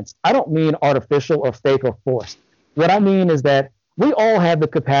performance, I don't mean artificial or fake or forced. What I mean is that we all have the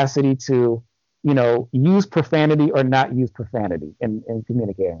capacity to, use profanity or not use profanity in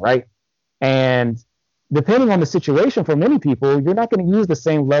communicating, right? And depending on the situation, for many people, you're not going to use the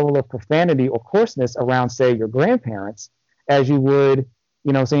same level of profanity or coarseness around, say, your grandparents as you would,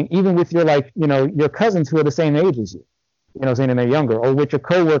 saying even with your your cousins who are the same age as you, saying and they're younger, or with your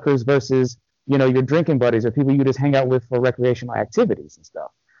coworkers versus, your drinking buddies or people you just hang out with for recreational activities and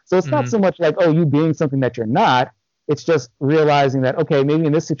stuff. So it's not so much like, oh, you being something that you're not. It's just realizing that, okay, maybe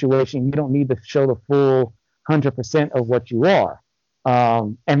in this situation, you don't need to show the full 100% of what you are.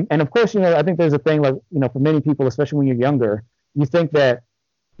 And of course, I think there's a thing like, for many people, especially when you're younger, you think that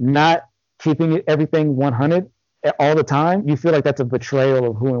not keeping everything 100 all the time, you feel like that's a betrayal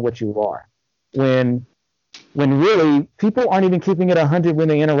of who and what you are. When really people aren't even keeping it 100 when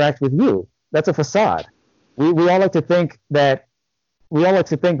they interact with you. That's a facade. We all like to think that oh,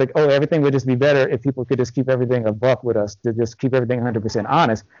 everything would just be better if people could just keep everything a buck with us, to just keep everything 100%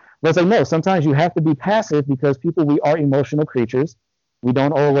 honest. But it's like, no, sometimes you have to be passive because we are emotional creatures. We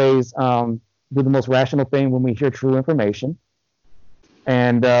don't always do the most rational thing when we hear true information.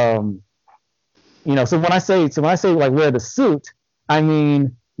 And, so when I say like wear the suit, I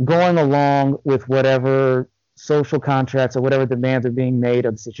mean going along with whatever social contracts or whatever demands are being made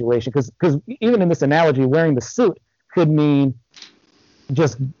of the situation. Because even in this analogy, wearing the suit could mean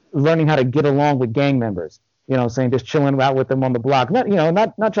just learning how to get along with gang members, saying just chilling out with them on the block,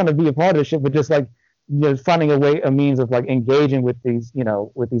 not trying to be a part of the shit, but just like, finding a means of like engaging with these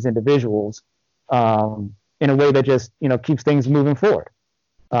individuals in a way that just, keeps things moving forward.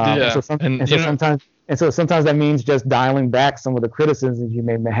 So sometimes that means just dialing back some of the criticisms you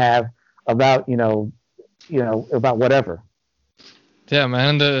may have about, about whatever. Yeah,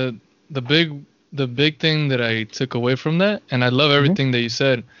 man. The big thing that I took away from that, and I love everything that you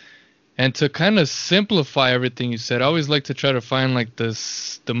said, and to kind of simplify everything you said, I always like to try to find like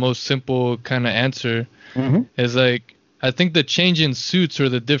the most simple kind of answer. Is like, I think the change in suits or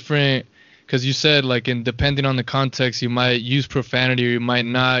the different, because you said like depending on the context, you might use profanity or you might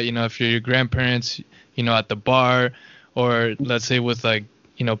not, if you're your grandparents, at the bar, or let's say with like,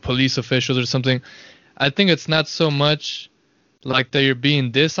 police officials or something. I think it's not so much like that you're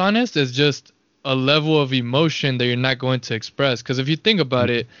being dishonest, it's just a level of emotion that you're not going to express. Because if you think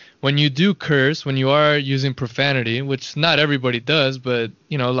about it, when you do curse, when you are using profanity, which not everybody does, but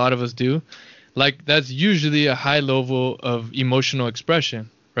a lot of us do, like that's usually a high level of emotional expression,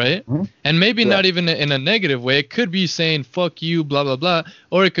 right? And maybe not even in a negative way. It could be saying fuck you, blah blah blah,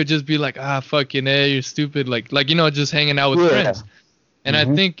 or it could just be like fucking you're stupid, like just hanging out with friends. And I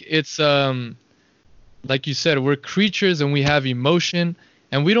think it's like you said, we're creatures and we have emotion,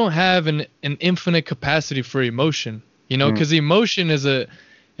 and we don't have an infinite capacity for emotion, because emotion is a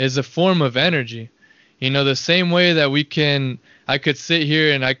form of energy. The same way that I could sit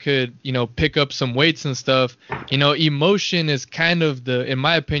here and I could, pick up some weights and stuff. Emotion is kind of in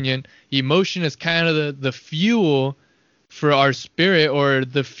my opinion, emotion is kind of the fuel for our spirit, or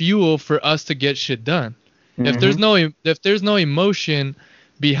the fuel for us to get shit done. If there's no emotion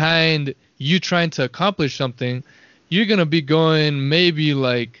behind you trying to accomplish something, you're going to be going maybe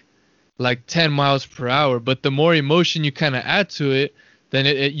like 10 miles per hour. But the more emotion you kind of add to it, then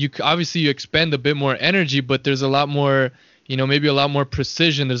you obviously you expend a bit more energy, but there's a lot more, maybe a lot more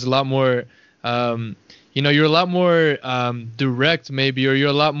precision. There's a lot more, you're a lot more direct maybe, or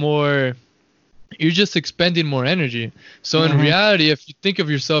you're just expending more energy. So in reality, if you think of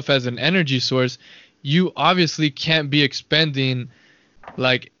yourself as an energy source, you obviously can't be expending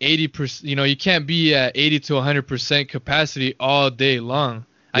like 80%, you can't be at 80 to 100% capacity all day long.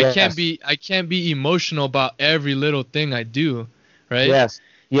 Yes. I can't be emotional about every little thing I do, right? Yes.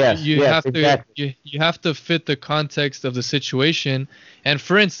 You have to fit the context of the situation. And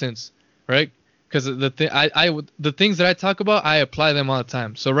for instance, right? Because the things that I talk about, I apply them all the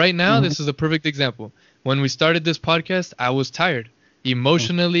time. So right now, this is a perfect example. When we started this podcast, I was tired.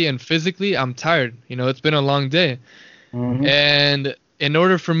 Emotionally and physically, I'm tired. It's been a long day. And in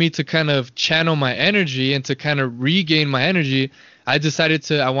order for me to kind of channel my energy and to kind of regain my energy, I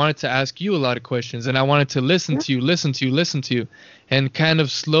wanted to ask you a lot of questions, and I wanted to listen to you. And kind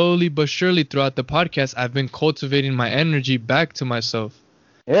of slowly but surely throughout the podcast, I've been cultivating my energy back to myself.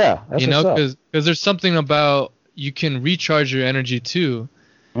 Yeah. Because there's something about, you can recharge your energy too.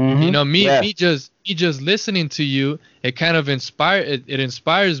 Me just listening to you, it kind of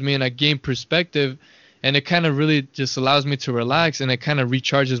inspires me, and I gain perspective, and it kind of really just allows me to relax, and it kind of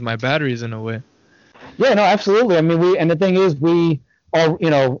recharges my batteries in a way. Yeah, no, absolutely. I mean, and the thing is, we are,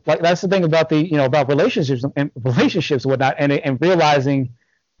 like that's the thing about about relationships and whatnot, and realizing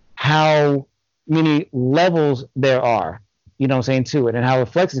how many levels there are, to it, and how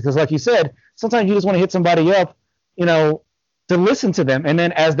it flexes. Because like you said, sometimes you just want to hit somebody up, to listen to them, and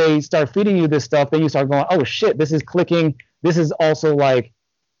then as they start feeding you this stuff, then you start going, oh shit, this is clicking. This is also like,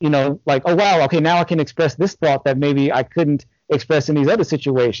 like, oh wow, okay, now I can express this thought that maybe I couldn't express in these other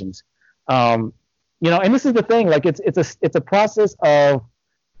situations. And this is the thing, like it's a process of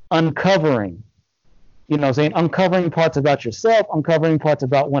uncovering, uncovering parts about yourself, uncovering parts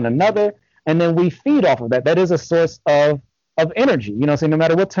about one another, and then we feed off of that. That is a source of energy. So no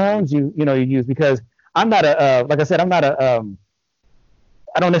matter what terms you use, because I'm not like I said, I'm not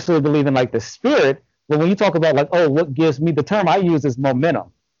I don't necessarily believe in like the spirit, but when you talk about like, oh, what gives me, the term I use is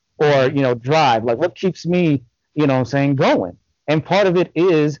momentum, or drive, like what keeps me, going. And part of it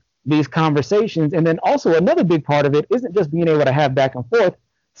is these conversations, and then also another big part of it isn't just being able to have back and forth.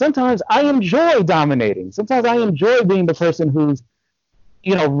 Sometimes I enjoy dominating. Sometimes I enjoy being the person who's,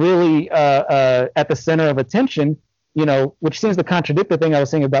 really at the center of attention, which seems to contradict the thing I was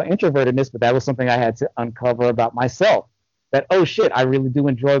saying about introvertedness, but that was something I had to uncover about myself. That, oh shit, I really do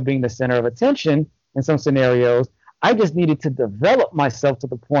enjoy being the center of attention in some scenarios. I just needed to develop myself to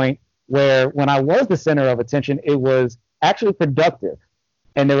the point where when I was the center of attention, it was actually productive.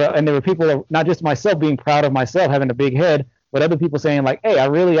 And there were people, not just myself being proud of myself, having a big head, but other people saying like, hey, I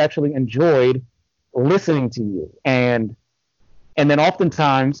really actually enjoyed listening to you. And then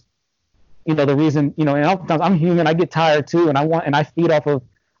oftentimes, the reason, and oftentimes I'm human, I get tired too, and I feed off of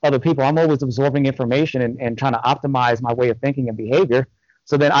other people. I'm always absorbing information and trying to optimize my way of thinking and behavior.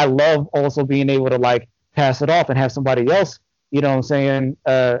 So then I love also being able to like pass it off and have somebody else, be at the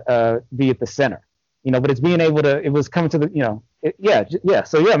center, but it's being able to, it was coming to the, yeah.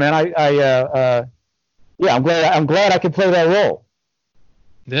 So yeah, man, I'm glad I could play that role.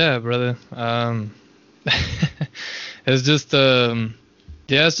 Yeah, brother. It's just, in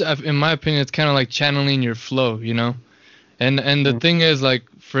my opinion, it's kind of like channeling your flow, and the thing is, like,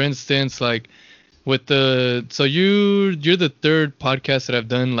 for instance, like with so you're the third podcast that I've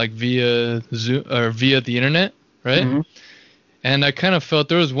done like via Zoom or via the internet, right? Mm-hmm. And I kind of felt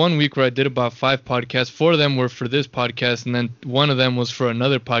there was one week where I did about 5 podcasts. 4 of them were for this podcast, and then one of them was for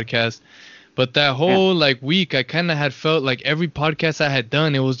another podcast. But that whole like week, I kind of had felt like every podcast I had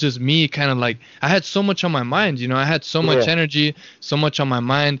done, it was just me kind of like, I had so much on my mind, I had so much energy, so much on my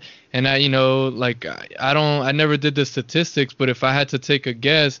mind. And I never did the statistics, but if I had to take a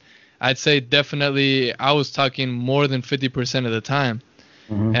guess, I'd say definitely I was talking more than 50% of the time.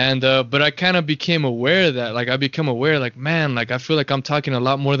 Mm-hmm. And, but I kind of became aware of that, like I become aware, like, man, like I feel like I'm talking a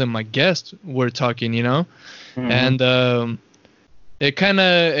lot more than my guests were talking, Mm-hmm. And, it kind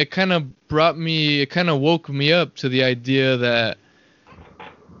of woke me up to the idea that,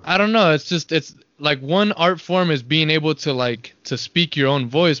 I don't know, it's like one art form is being able to like to speak your own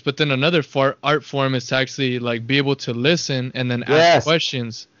voice, but then another art form is to actually like be able to listen and then ask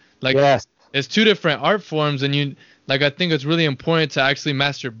questions. Like it's 2 different art forms, and I think it's really important to actually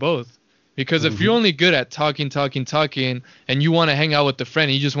master both. Because if you're only good at talking, and you want to hang out with a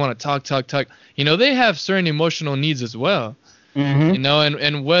friend and you just want to talk, they have certain emotional needs as well. Mm-hmm.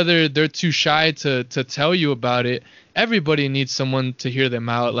 And whether they're too shy to tell you about it, everybody needs someone to hear them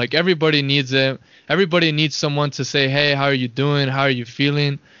out. Like everybody needs it. Everybody needs someone to say, hey, how are you doing? How are you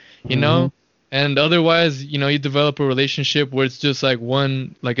feeling? And otherwise, you develop a relationship where it's just like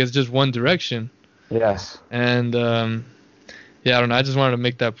it's just one direction. Yes. And, I don't know. I just wanted to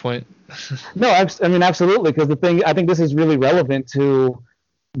make that point. No, I mean, absolutely. Because I think this is really relevant to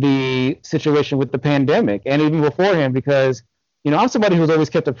the situation with the pandemic and even beforehand, because I'm somebody who's always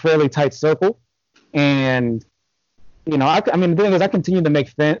kept a fairly tight circle, and I mean, the thing is, I continue to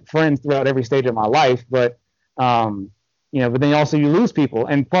make friends throughout every stage of my life, but but then also you lose people,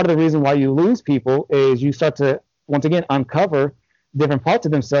 and part of the reason why you lose people is you start to once again uncover different parts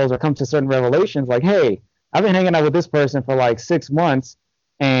of themselves or come to certain revelations, like, hey, I've been hanging out with this person for like 6 months,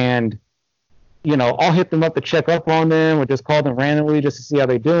 and I'll hit them up to check up on them, or just call them randomly just to see how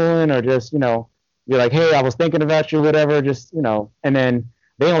they're doing, or just be like, hey, I was thinking about you, whatever, just, and then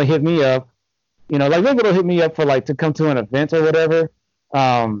they only hit me up, like maybe they'll hit me up for like to come to an event or whatever.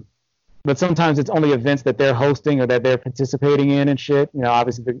 But sometimes it's only events that they're hosting or that they're participating in and shit,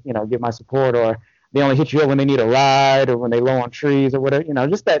 obviously, give my support, or they only hit you up when they need a ride or when they low on trees or whatever,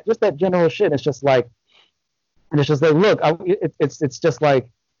 just that general shit. It's just like, look, it's just like,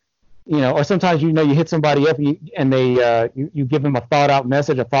 or sometimes, you hit somebody up and they, you give them a thought out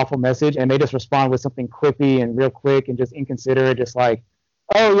message, a thoughtful message, and they just respond with something quippy and real quick and just inconsiderate, just like,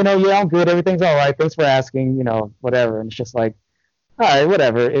 oh, yeah, I'm good. Everything's all right. Thanks for asking, whatever. And it's just like, all right,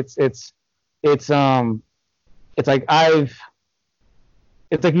 whatever. It's like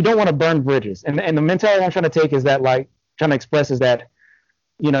it's like you don't want to burn bridges. And the mentality I'm trying to take is that, like, trying to express is that,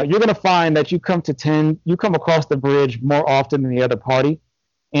 you're going to find that you come across the bridge more often than the other party.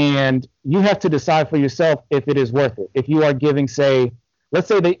 And you have to decide for yourself if it is worth it. If you are giving, let's say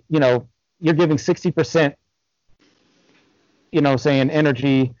that, you're giving 60%, saying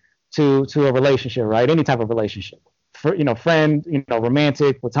energy to a relationship, right? Any type of relationship, for, friend,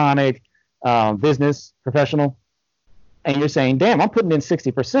 romantic, platonic, business, professional. And you're saying, damn, I'm putting in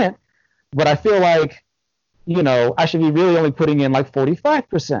 60%. But I feel like, I should be really only putting in like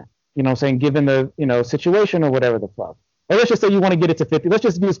 45%, saying given the, situation or whatever the fuck. Or let's just say you want to get it to 50. Let's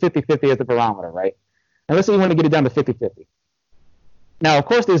just use 50-50 as the barometer, right? And let's say you want to get it down to 50-50. Now, of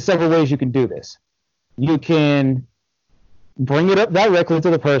course, there's several ways you can do this. You can bring it up directly to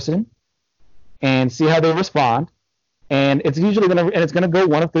the person and see how they respond. And it's usually gonna go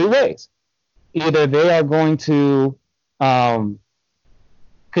one of three ways. Either they are going to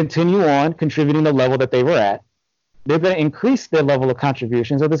continue on contributing the level that they were at. They're going to increase their level of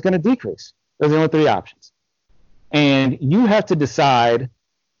contributions, or it's going to decrease. Those are the only three options. And you have to decide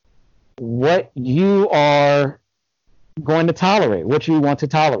what you are going to tolerate, what you want to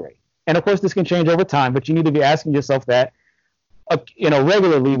tolerate. And of course, this can change over time, but you need to be asking yourself that,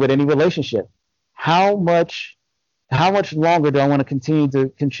 regularly with any relationship. How much longer do I want to continue to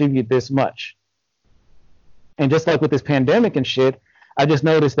contribute this much? And just like with this pandemic and shit, I just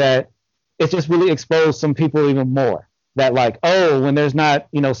noticed that it's just really exposed some people even more. That like, oh, when there's not,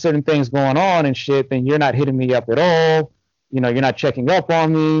 certain things going on and shit, then you're not hitting me up at all. You're not checking up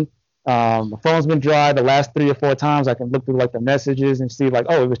on me. My phone's been dry the last 3 or 4 times. I can look through like the messages and see like,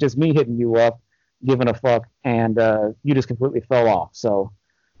 oh, it was just me hitting you up, giving a fuck, and you just completely fell off. So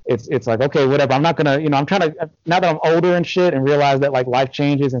it's like, okay, whatever. I'm not gonna, I'm trying to, now that I'm older and shit and realize that like life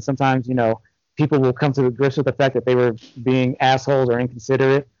changes and sometimes, people will come to grips with the fact that they were being assholes or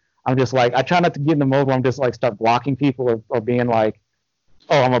inconsiderate. I'm just like, I try not to get in the mode where I'm just like start blocking people or being like,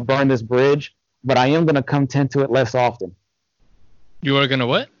 oh, I'm gonna burn this bridge, but I am gonna come tend to it less often. You are gonna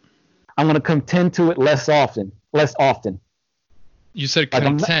what? I'm gonna come tend to it less often. You said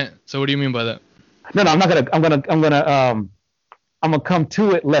content. So what do you mean by that? No, I'm not gonna. I'm gonna come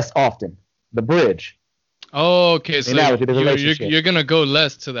to it less often. The bridge. Oh, okay. So you're gonna go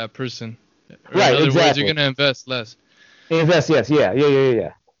less to that person. Right. In other words, you're Exactly. gonna invest less. Invest. Yes. Yeah.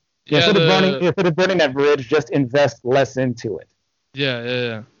 Instead of burning that bridge, just invest less into it.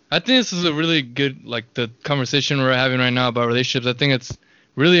 Yeah. I think this is a really good, like, the conversation we're having right now about relationships. I think it's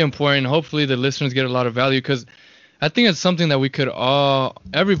really important. Hopefully the listeners get a lot of value, because I think it's something that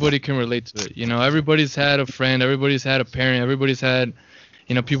everybody can relate to it. Everybody's had a friend, everybody's had a parent, everybody's had,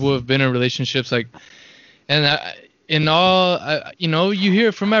 people who have been in relationships, like, and you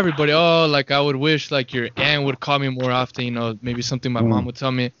hear from everybody, oh, like, I would wish, like, your aunt would call me more often, maybe something my mom would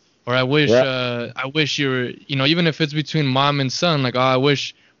tell me, or I wish you were, even if it's between mom and son, like, oh, I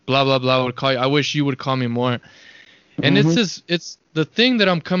wish blah, blah, blah would call you, I wish you would call me more. And it's the thing that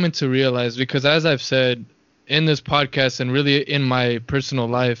I'm coming to realize, because as I've said in this podcast and really in my personal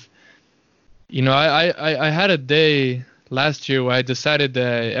life, I had a day last year where I decided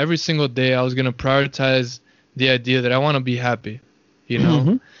that every single day I was going to prioritize the idea that I want to be happy.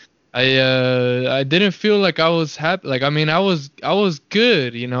 I didn't feel like I was happy. Like, I mean, I was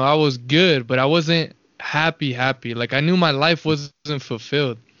good, I was good, but I wasn't happy. Like, I knew my life wasn't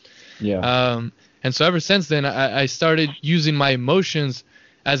fulfilled. Yeah. And so ever since then, I started using my emotions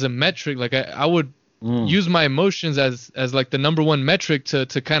as a metric. Like, I would use my emotions as like the number one metric to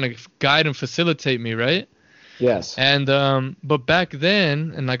kind of guide and facilitate me, right? Yes. And but back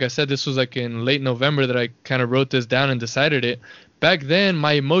then, and like I said, this was like in late November that I kind of wrote this down and decided it. Back then,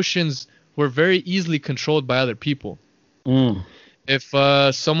 my emotions were very easily controlled by other people.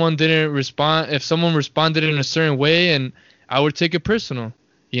 If someone didn't respond, if someone responded in a certain way, and I would take it personal.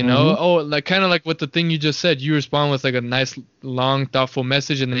 Oh, like kind of like what the thing you just said. You respond with like a nice, long, thoughtful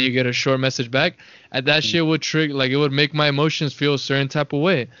message, and then you get a short message back. And that shit would trigger, like, it would make my emotions feel a certain type of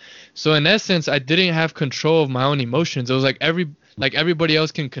way. So in essence, I didn't have control of my own emotions. It was like everybody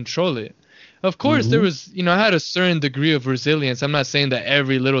else can control it. Of course, there was, I had a certain degree of resilience. I'm not saying that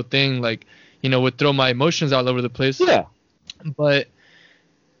every little thing, like, would throw my emotions all over the place. Yeah. But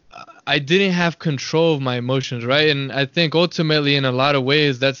I didn't have control of my emotions, right? And I think ultimately, in a lot of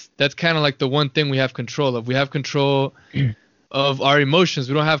ways, that's kind of like the one thing we have control of. We have control of our emotions.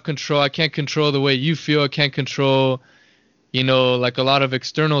 We don't have control. I can't control the way you feel. I can't control, like a lot of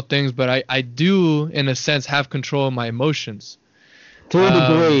external things. But I do, in a sense, have control of my emotions. To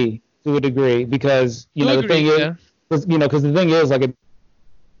a degree, because the thing is, like, at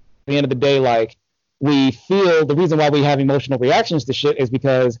the end of the day, like, we feel the reason why we have emotional reactions to shit is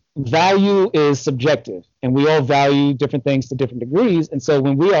because value is subjective, and we all value different things to different degrees. And so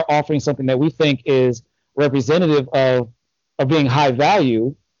when we are offering something that we think is representative of being high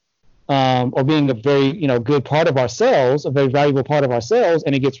value, or being a very good part of ourselves, a very valuable part of ourselves,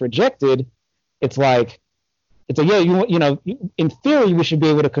 and it gets rejected, it's like in theory we should be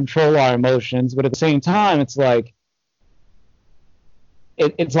able to control our emotions, but at the same time it's like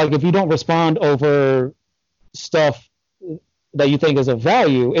it's like if you don't respond over stuff that you think is of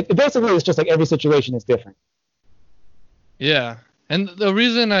value. It basically is just like every situation is different. Yeah. And the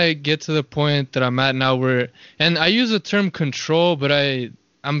reason I get to the point that I'm at now and I use the term control, but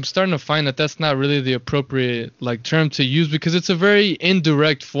I'm starting to find that that's not really the appropriate like term to use, because it's a very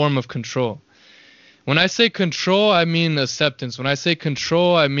indirect form of control. When I say control, I mean acceptance. When I say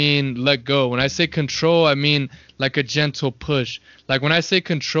control, I mean let go. When I say control, I mean like a gentle push. Like when I say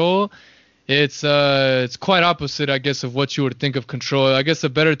control, it's quite opposite, I guess, of what you would think of control. I guess a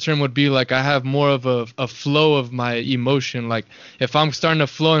better term would be like I have more of a flow of my emotion. Like if I'm starting to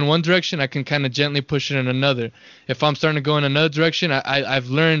flow in one direction, I can kind of gently push it in another. If I'm starting to go in another direction, I've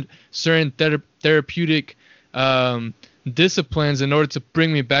learned certain therapeutic disciplines in order to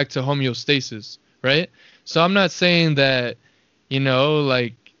bring me back to homeostasis, right? So I'm not saying that, when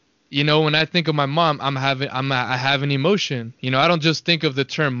I think of my mom, I have an emotion. I don't just think of the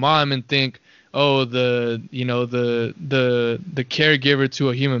term mom and think, oh, the caregiver to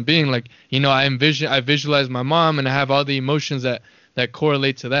a human being. Like, I visualize my mom and I have all the emotions that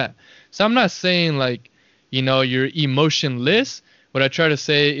correlate to that. So I'm not saying like, you're emotionless. What I try to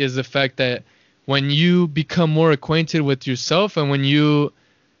say is the fact that when you become more acquainted with yourself and when you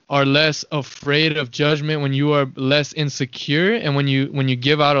are less afraid of judgment, when you are less insecure, and when you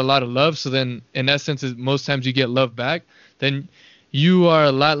give out a lot of love, so then in essence most times you get love back, then you are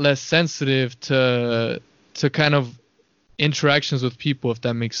a lot less sensitive to kind of interactions with people, if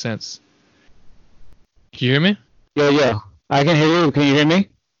that makes sense. Can you hear me? Yeah. I can hear you. Can you hear me?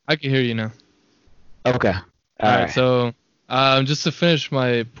 I can hear you now. Okay. All right. So just to finish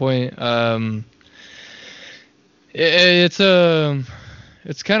my point, it's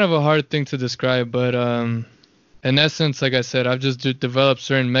kind of a hard thing to describe, but in essence, like I said, I've just developed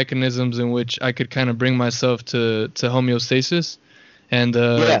certain mechanisms in which I could kind of bring myself to homeostasis, and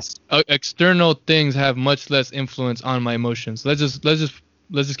yes. External things have much less influence on my emotions. Let's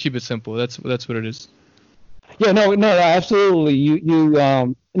just keep it simple. That's what it is. Yeah, no, absolutely.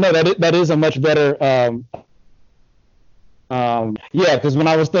 That is a much better. Because when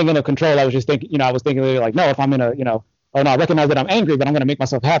I was thinking of control, I was just thinking, I was thinking like, no, if I'm in a, oh no, I recognize that I'm angry, but I'm going to make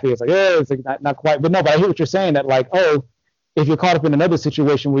myself happy. It's like, it's like not quite. But no, but I hear what you're saying, that like, oh, if you're caught up in another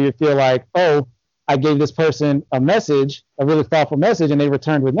situation where you feel like, oh, I gave this person a message, a really thoughtful message, and they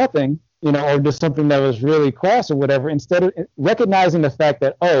returned with nothing, or just something that was really crass or whatever, instead of recognizing the fact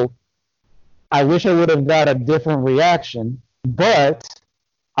that, oh, I wish I would have got a different reaction, but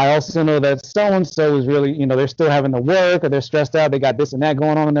I also know that so-and-so is really, they're still having to work, or they're stressed out, they got this and that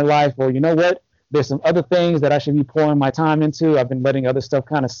going on in their life, or you know what? There's some other things that I should be pouring my time into. I've been letting other stuff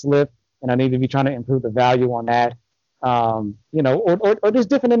kind of slip, and I need to be trying to improve the value on that. Or just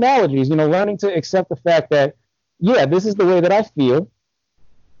different analogies, learning to accept the fact that, yeah, this is the way that I feel.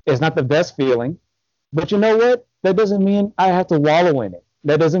 It's not the best feeling, but you know what? That doesn't mean I have to wallow in it.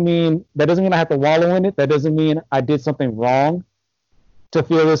 That doesn't mean I have to wallow in it. That doesn't mean I did something wrong to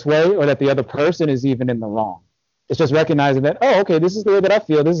feel this way, or that the other person is even in the wrong. It's just recognizing that, oh, okay, this is the way that I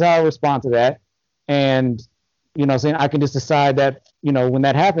feel. This is how I respond to that. And, saying I can just decide that, when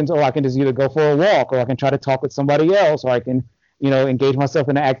that happens, I can just either go for a walk, or I can try to talk with somebody else, or I can, engage myself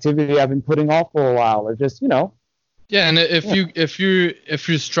in an activity I've been putting off for a while, or just, Yeah, and if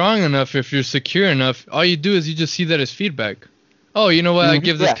you're strong enough, if you're secure enough, all you do is you just see that as feedback. Oh, you know what? I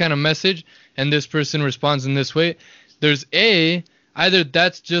give this kind of message, and this person responds in this way. There's either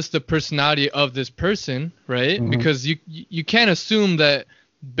that's just the personality of this person, right? Mm-hmm. Because you can't assume that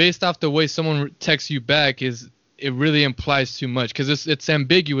based off the way someone texts you back it really implies too much, because it's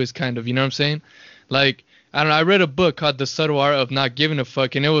ambiguous, kind of, you know what I'm saying? Like, I don't know, I read a book called The Subtle Art of Not Giving a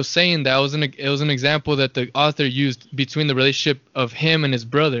Fuck, and it was saying that it was an example that the author used between the relationship of him and his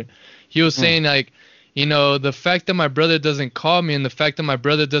brother. He was saying, like, the fact that my brother doesn't call me and the fact that my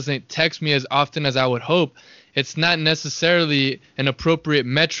brother doesn't text me as often as I would hope, it's not necessarily an appropriate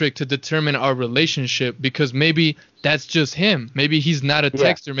metric to determine our relationship, because maybe that's just him. Maybe he's not a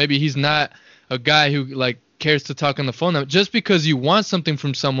texter. Maybe he's not a guy who like cares to talk on the phone. Just because you want something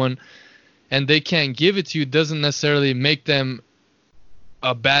from someone and they can't give it to you doesn't necessarily make them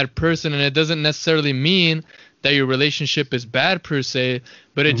a bad person, and it doesn't necessarily mean that your relationship is bad per se,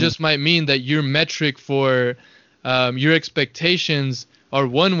 but it just might mean that your metric for your expectations are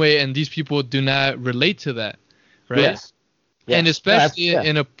one way, and these people do not relate to that, right? Yes. And especially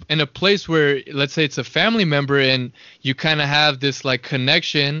in a place where, let's say it's a family member and you kind of have this like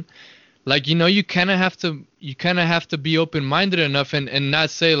connection, like, you kind of have to be open-minded enough and not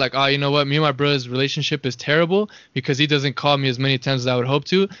say like, oh, you know what, me and my brother's relationship is terrible because he doesn't call me as many times as I would hope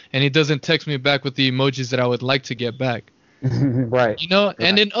to, and he doesn't text me back with the emojis that I would like to get back. Right. You know, Right.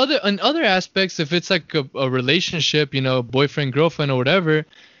 and in other aspects, if it's like a relationship, you know, boyfriend, girlfriend, or whatever,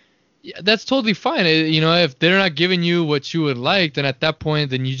 yeah, that's totally fine. You know, if they're not giving you what you would like, then at that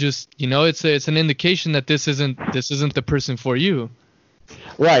point, then you just, you know, it's an indication that this isn't the person for you.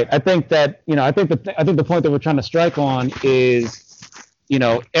 Right. I think that, I think the point that we're trying to strike on is,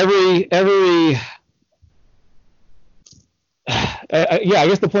 every yeah, I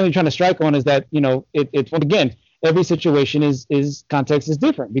guess the point you're trying to strike on is that, it's once again, every situation is context is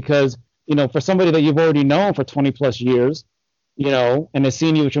different, because, for somebody that you've already known for 20 plus years, and has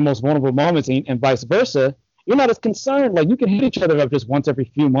seen you at your most vulnerable moments, and vice versa, you're not as concerned. Like, you can hit each other up just once every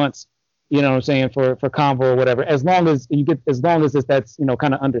few months, you know what I'm saying, for convo or whatever, as long as that's,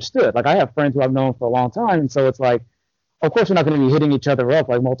 kind of understood. Like, I have friends who I've known for a long time, and so it's like, of course, we're not going to be hitting each other up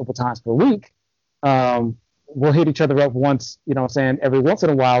like multiple times per week. We'll hit each other up once, every once in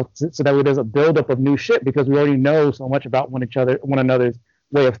a while, so that way there's a buildup of new shit, because we already know so much about one another's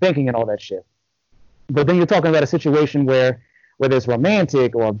way of thinking and all that shit. But then you're talking about a situation whether it's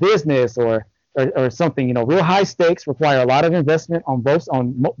romantic or business or something, real high stakes, require a lot of investment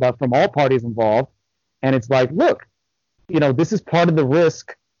from all parties involved. And it's like, look, this is part of the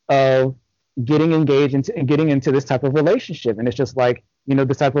risk of getting engaged and getting into this type of relationship. And it's just like,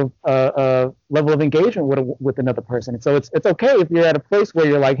 this type of level of engagement with another person. And so it's okay if you're at a place where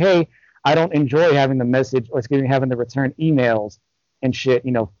you're like, hey, I don't enjoy having the message, or having the return emails and shit,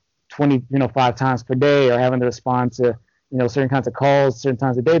 5 times per day, or having to respond to, certain kinds of calls, certain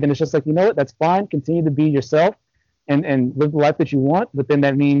times a day. Then it's just like, you know what, that's fine. Continue to be yourself and live the life that you want. But then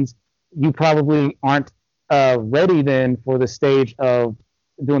that means you probably aren't ready then for the stage of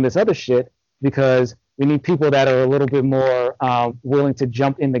doing this other shit, because we need people that are a little bit more willing to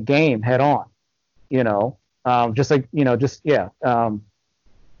jump in the game head on, just like, yeah. And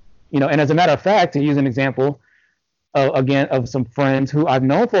as a matter of fact, to use an example, again, of some friends who I've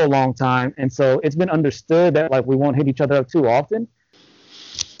known for a long time, and so it's been understood that, like, we won't hit each other up too often.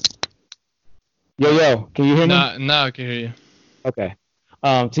 Yo, can you hear me? No, I can hear you. Okay.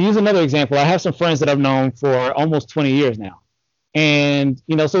 To use another example, I have some friends that I've known for almost 20 years now. And,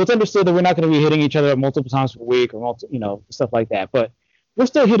 so it's understood that we're not going to be hitting each other up multiple times per week, or stuff like that. But we'll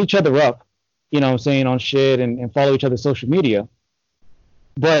still hit each other up, on shit, and follow each other's social media.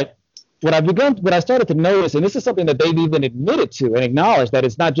 But what I started to notice, and this is something that they've even admitted to and acknowledged, that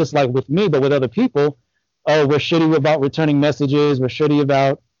it's not just like with me, but with other people. Oh, we're shitty about returning messages. We're shitty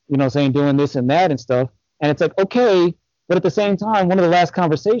about, doing this and that and stuff. And it's like, okay, but at the same time, one of the last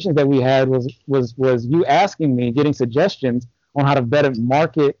conversations that we had was you asking me, getting suggestions on how to better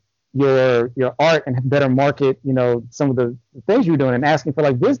market your art, and better market, some of the things you're doing, and asking for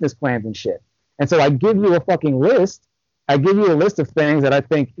like business plans and shit. And so I give you a fucking list. I give you a list of things that I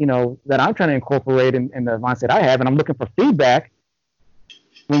think, that I'm trying to incorporate in the mindset I have, and I'm looking for feedback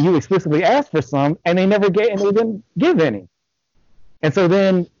when you explicitly ask for some, and they didn't give any. And so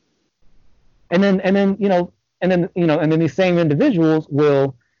then these same individuals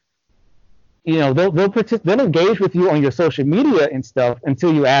will, they'll engage with you on your social media and stuff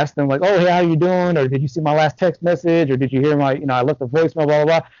until you ask them, like, oh, hey, how you doing? Or did you see my last text message? Or did you hear my, I left a voicemail, blah, blah,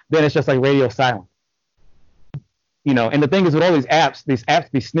 blah. Then it's just like radio silence. And the thing is, with all these apps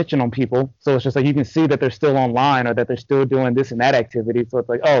be snitching on people. So it's just like, you can see that they're still online, or that they're still doing this and that activity. So it's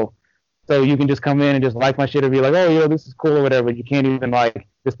like, oh, so you can just come in and just like my shit, or be like, oh, this is cool or whatever. You can't even like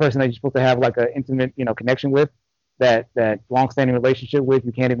this person that you're supposed to have like an intimate, connection with, that long-standing relationship with.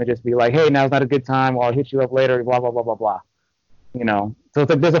 You can't even just be like, hey, now's not a good time, or I'll hit you up later, blah, blah, blah, blah, blah. So it's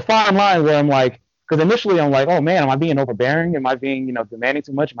like, there's a fine line where I'm like, because initially I'm like, oh man, am I being overbearing? Am I being, demanding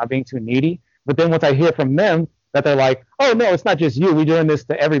too much? Am I being too needy? But then once I hear from them that they're like, oh no, it's not just you, we're doing this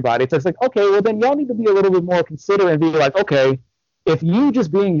to everybody. It's just like, okay, well then y'all need to be a little bit more considerate and be like, okay, if you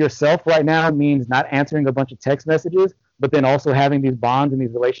just being yourself right now means not answering a bunch of text messages, but then also having these bonds and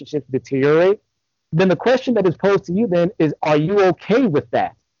these relationships deteriorate, then the question that is posed to you then is, are you okay with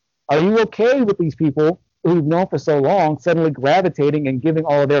that? Are you okay with these people who you've known for so long suddenly gravitating and giving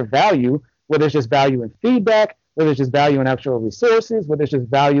all of their value, whether it's just value in feedback, whether it's just value in actual resources, whether it's just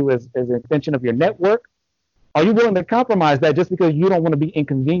value as an extension of your network? Are you willing to compromise that just because you don't want to be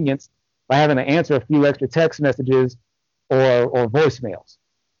inconvenienced by having to answer a few extra text messages or voicemails?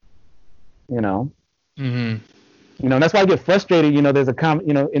 Mm-hmm. And that's why I get frustrated. There's a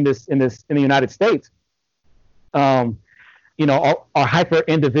in the United States, our hyper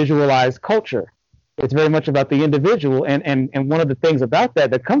individualized culture. It's very much about the individual, and one of the things about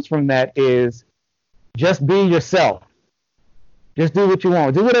that comes from that is just be yourself. Just do what you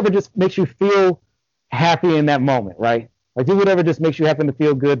want. Do whatever just makes you feel happy in that moment, right? Like, do whatever just makes you happen to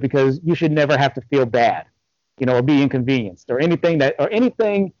feel good, because you should never have to feel bad. or be inconvenienced, or anything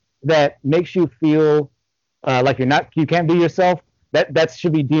that makes you feel like you can't be yourself, that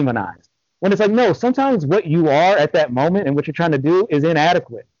should be demonized. When it's like, no, sometimes what you are at that moment and what you're trying to do is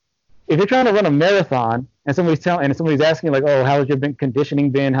inadequate. If you're trying to run a marathon and somebody's asking you like, oh, how's your conditioning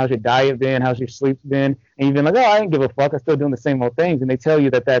been? How's your diet been? How's your sleep been? And you've been like, oh, I didn't give a fuck. I'm still doing the same old things. And they tell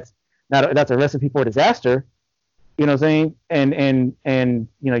you that's a recipe for disaster. You know what I'm saying? And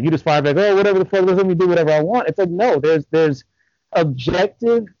you just fire back, oh, whatever the fuck, let me do whatever I want. It's like, no, there's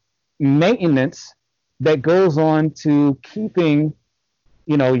objective maintenance that goes on to keeping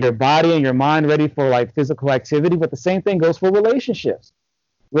your body and your mind ready for like physical activity, but the same thing goes for relationships.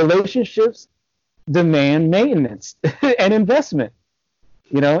 Relationships demand maintenance and investment,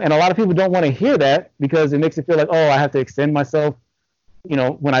 and a lot of people don't want to hear that because it makes it feel like, oh, I have to extend myself,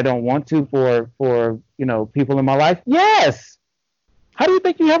 when I don't want to for people in my life. Yes. How do you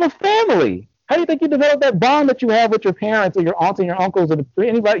think you have a family? How do you think you develop that bond that you have with your parents or your aunts and your uncles or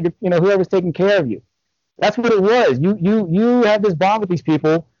anybody, whoever's taking care of you? That's what it was. You have this bond with these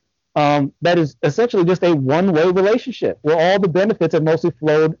people that is essentially just a one-way relationship where all the benefits have mostly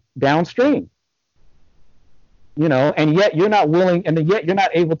flowed downstream. And yet you're not willing, and yet you're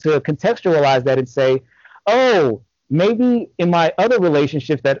not able to contextualize that and say, oh, maybe in my other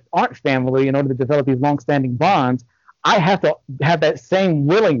relationships that aren't family, in order to develop these long-standing bonds, I have to have that same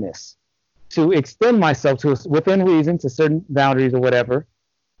willingness to extend myself to within reason to certain boundaries or whatever,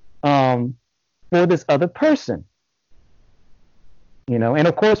 for this other person. And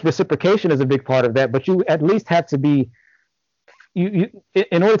of course reciprocation is a big part of that, but you at least have to be, you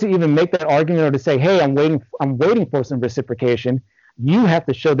in order to even make that argument or to say, hey, I'm waiting for some reciprocation, you have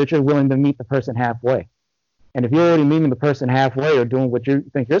to show that you're willing to meet the person halfway. And if you're already meeting the person halfway or doing what you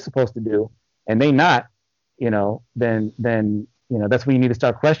think you're supposed to do and they not, then that's when you need to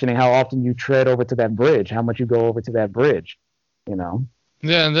start questioning how often you tread over to that bridge, how much you go over to that bridge.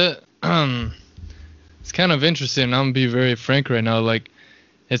 Yeah, and that it's kind of interesting. I'm gonna be very frank right now. Like,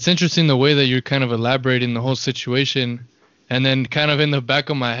 it's interesting the way that you're kind of elaborating the whole situation, and then kind of in the back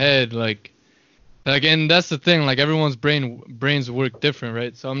of my head, like, and that's the thing. Like, everyone's brains work different,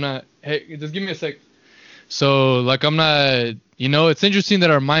 right? So I'm not. Hey, just give me a sec. So like, I'm not. It's interesting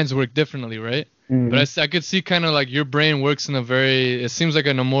that our minds work differently, right? Mm-hmm. But I could see kind of like your brain works in it seems like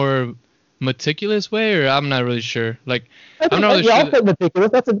in a more meticulous way, or I'm not really sure. Like, I'm not really sure. Also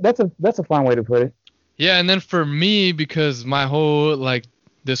meticulous. That's a fine way to put it. Yeah, and then for me, because my whole,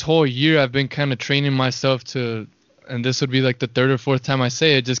 this whole year I've been kind of training myself to, and this would be like the third or fourth time I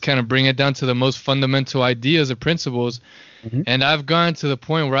say it, just kind of bring it down to the most fundamental ideas or principles. Mm-hmm. And I've gone to the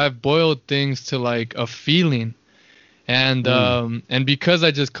point where I've boiled things to like a feeling. And and because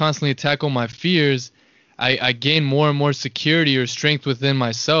I just constantly tackle my fears, I gain more and more security or strength within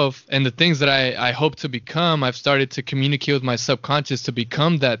myself. And the things that I hope to become, I've started to communicate with my subconscious to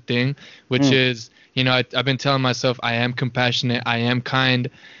become that thing, which is, I've been telling myself I am compassionate, I am kind,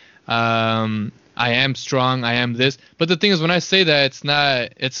 I am strong, I am this. But the thing is, when I say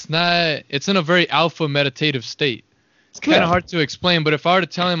that, it's in a very alpha meditative state. It's kind of hard to explain, but if I were to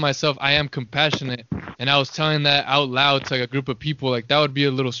telling myself I am compassionate and I was telling that out loud to like a group of people, like that would be a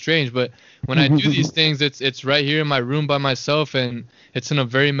little strange. But when I do these things, it's right here in my room by myself, and it's in a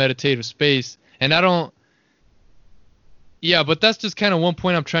very meditative space. And I don't. Yeah, but that's just kind of one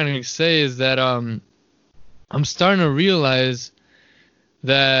point I'm trying to say is that I'm starting to realize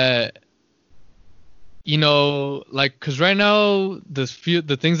that, because right now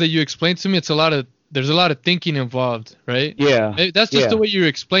the things that you explained to me, there's a lot of thinking involved, right? Yeah. That's just the way you're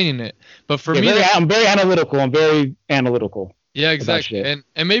explaining it. But for me, I'm very analytical. Yeah, exactly.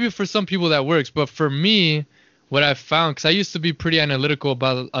 And maybe for some people that works, but for me, what I found, because I used to be pretty analytical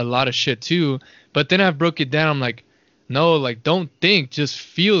about a lot of shit too, but then I broke it down. I'm like, no, like, don't think, just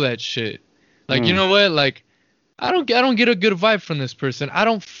feel that shit. Like, you know what? Like, I don't get a good vibe from this person. I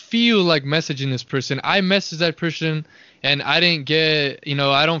don't feel like messaging this person. I messaged that person and I didn't get,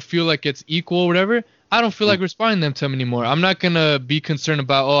 I don't feel like it's equal or whatever. I don't feel like responding to them anymore. I'm not going to be concerned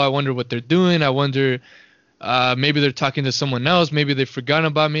about, I wonder what they're doing. I wonder, maybe they're talking to someone else. Maybe they've forgotten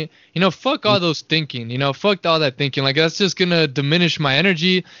about me. Fuck all those thinking, fuck all that thinking. Like, that's just going to diminish my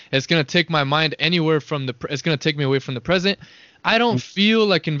energy. It's going to take my mind anywhere it's going to take me away from the present. I don't feel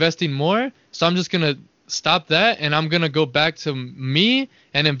like investing more. So I'm just going to stop that, and I'm going to go back to me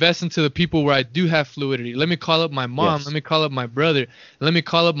and invest into the people where I do have fluidity. Let me call up my mom. Yes. Let me call up my brother. Let me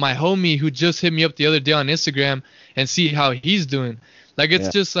call up my homie who just hit me up the other day on Instagram and see how he's doing. Like, it's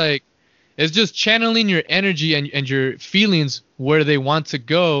just like, it's just channeling your energy and your feelings where they want to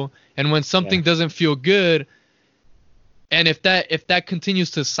go. And when something doesn't feel good, And if that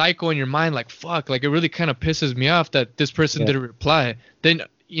continues to cycle in your mind, like, fuck, like, it really kind of pisses me off that this person didn't reply, then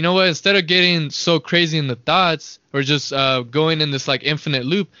you know what, instead of getting so crazy in the thoughts or just going in this like infinite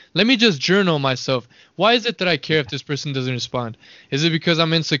loop, let me just journal myself. Why is it that I care if this person doesn't respond? Is it because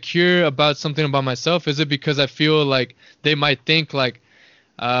I'm insecure about something about myself? Is it because I feel like they might think like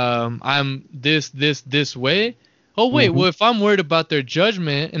I'm this way? Oh wait, well, if I'm worried about their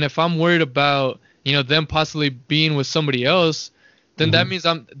judgment, and if I'm worried about, you know, them possibly being with somebody else, then that means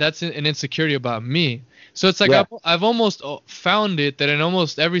that's an insecurity about me. So it's like I've almost found it that in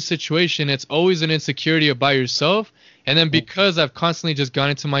almost every situation, it's always an insecurity about yourself. And then because I've constantly just gone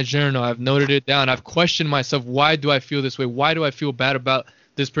into my journal, I've noted it down, I've questioned myself, why do I feel this way? Why do I feel bad about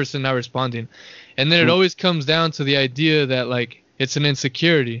this person not responding? And then it always comes down to the idea that like it's an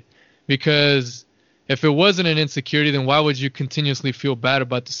insecurity, because if it wasn't an insecurity, then why would you continuously feel bad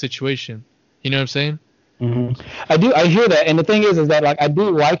about the situation? You know what I'm saying? I hear that. And the thing is that like I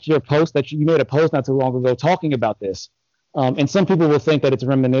do like your post that you made a post not too long ago talking about this. And some people will think that it's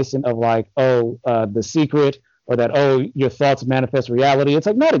reminiscent of like, The Secret, or that, your thoughts manifest reality. It's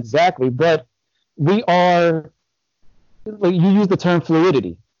like, not exactly, but we are, like, you use the term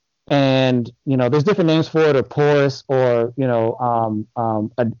fluidity. And, you know, there's different names for it, or porous, or, you know,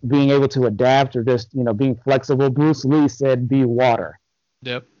 being able to adapt, or just, you know, being flexible. Bruce Lee said, be water.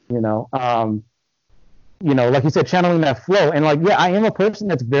 Yep. You know, like you said, channeling that flow. And like, I am a person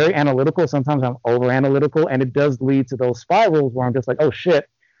that's very analytical. Sometimes I'm over analytical, and it does lead to those spirals where I'm just like, oh shit,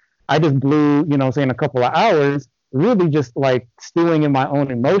 I just blew, you know, saying a couple of hours, really just like stewing in my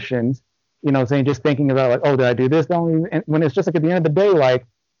own emotions, you know, saying, just thinking about like, oh, did I do this? And when it's just like at the end of the day, like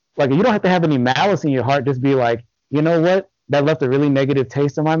you don't have to have any malice in your heart. Just be like, you know what, that left a really negative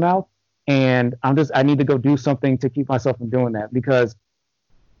taste in my mouth, and I need to go do something to keep myself from doing that, because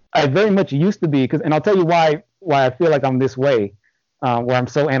I very much used to be, and I'll tell you why I feel like I'm this way, where I'm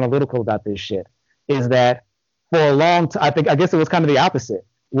so analytical about this shit, is that for a long time, I guess it was kind of the opposite,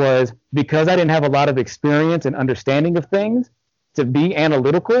 was because I didn't have a lot of experience and understanding of things. To be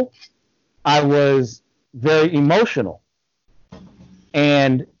analytical, I was very emotional.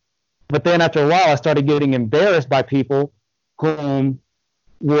 But then after a while, I started getting embarrassed by people whom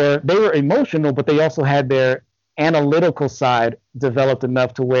they were emotional, but they also had their analytical side developed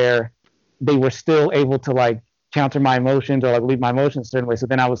enough to where they were still able to like counter my emotions, or like leave my emotions a certain way. So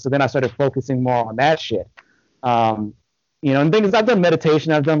then I started focusing more on that shit. You know, and things, I've done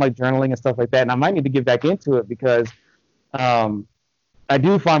meditation, I've done like journaling and stuff like that, and I might need to get back into it, because I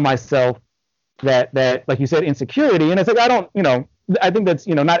do find myself that like you said, insecurity, and it's like, I don't, you know, I think that's,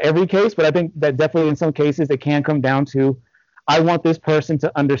 you know, not every case, but I think that definitely in some cases it can come down to, I want this person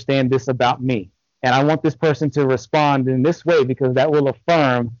to understand this about me, and I want this person to respond in this way, because that will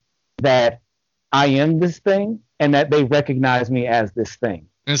affirm that I am this thing, and that they recognize me as this thing.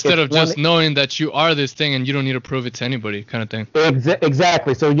 Instead of just knowing that you are this thing and you don't need to prove it to anybody, kind of thing.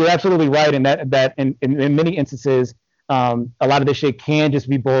 Exactly. So you're absolutely right in that in many instances, a lot of this shit can just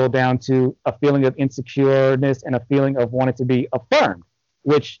be boiled down to a feeling of insecureness and a feeling of wanting to be affirmed,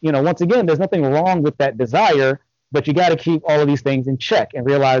 which, you know, once again, there's nothing wrong with that desire, but you got to keep all of these things in check and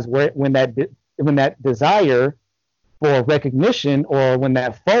realize when that desire for recognition, or when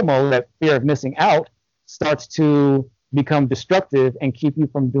that FOMO, that fear of missing out, starts to become destructive and keep you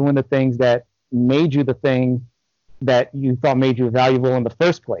from doing the things that made you the thing that you thought made you valuable in the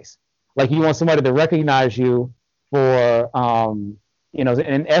first place. Like, you want somebody to recognize you for, you know,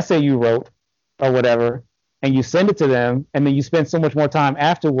 an essay you wrote or whatever, and you send it to them, and then you spend so much more time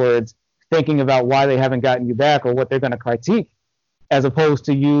afterwards thinking about why they haven't gotten you back or what they're going to critique, as opposed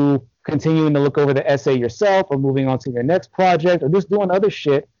to you continuing to look over the essay yourself, or moving on to your next project, or just doing other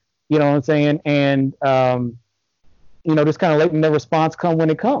shit, you know what I'm saying? And, you know, just kind of letting the response come when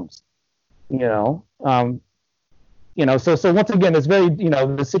it comes, you know? So once again, it's very, you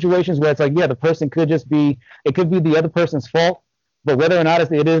know, the situations where it's like, the person could just be, it could be the other person's fault, but whether or not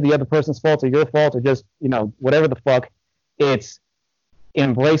it is the other person's fault or your fault, or just, you know, whatever the fuck, it's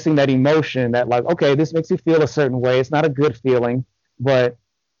embracing that emotion that, like, okay, this makes you feel a certain way. It's not a good feeling, but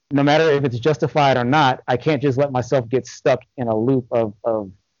no matter if it's justified or not, I can't just let myself get stuck in a loop of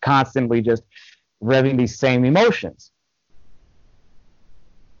constantly just revving these same emotions.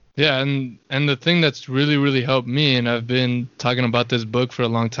 Yeah, and the thing that's really, really helped me, and I've been talking about this book for a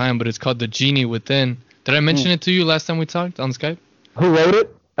long time, but it's called The Genie Within. Did I mention it to you last time we talked on Skype? Who wrote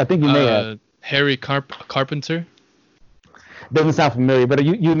it? I think you may have. Harry Carpenter. Doesn't sound familiar, but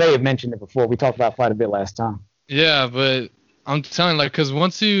you may have mentioned it before. We talked about it quite a bit last time. Yeah, but I'm telling, like, because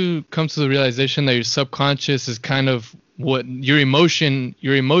once you come to the realization that your subconscious is kind of what your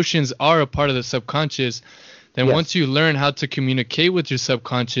emotions are a part of the subconscious, then once you learn how to communicate with your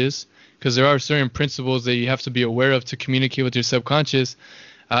subconscious, because there are certain principles that you have to be aware of to communicate with your subconscious,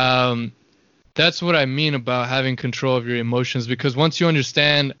 that's what I mean about having control of your emotions. Because once you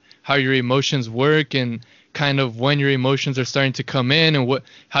understand how your emotions work and kind of when your emotions are starting to come in and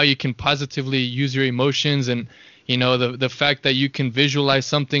how you can positively use your emotions, and the fact that you can visualize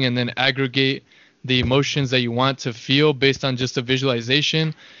something and then aggregate the emotions that you want to feel based on just a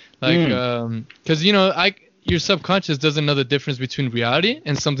visualization, like because your subconscious doesn't know the difference between reality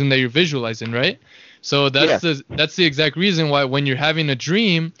and something that you're visualizing, right? So that's the exact reason why when you're having a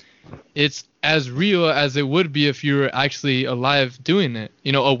dream, it's as real as it would be if you were actually alive doing it,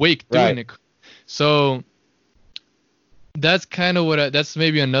 awake doing it. So that's kind of that's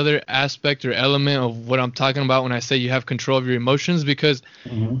maybe another aspect or element of what I'm talking about when I say you have control of your emotions. Because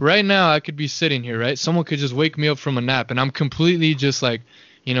right now I could be sitting here, right? Someone could just wake me up from a nap and I'm completely just like,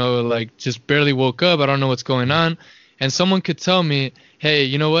 just barely woke up. I don't know what's going on. And someone could tell me, hey,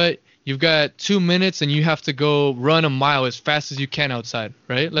 you know what? You've got 2 minutes and you have to go run a mile as fast as you can outside,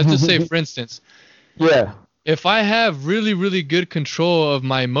 right? Let's just say, for instance, if I have really, really good control of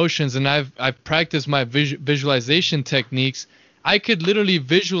my emotions and I've practiced my visualization techniques, I could literally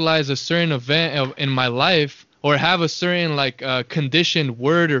visualize a certain event in my life, or have a certain conditioned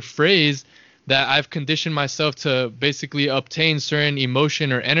word or phrase that I've conditioned myself to basically obtain certain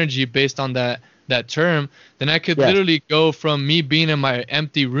emotion or energy based on that term. Then I could literally go from me being in my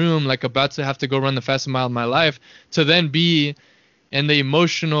empty room, like about to have to go run the fastest mile of my life, to then be in the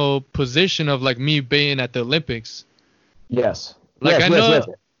emotional position of like me being at the Olympics.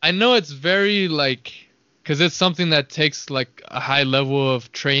 I know it's very because it's something that takes like a high level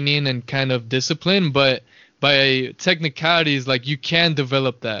of training and kind of discipline, but by technicalities, like you can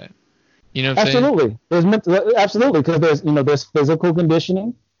develop that. You know what I'm saying? Absolutely, because there's physical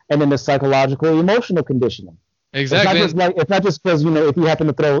conditioning and then there's psychological, emotional conditioning. Exactly. It's not just because if you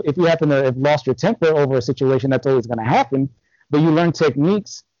happen to have lost your temper over a situation, that's always going to happen. But you learn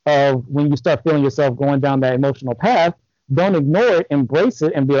techniques of when you start feeling yourself going down that emotional path. Don't ignore it, embrace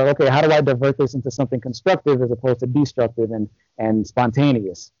it, and be like, okay, how do I divert this into something constructive as opposed to destructive and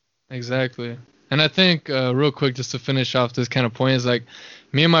spontaneous? Exactly. And I think real quick, just to finish off this kind of point, is like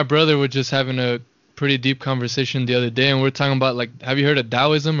me and my brother were just having a pretty deep conversation the other day, and we're talking about have you heard of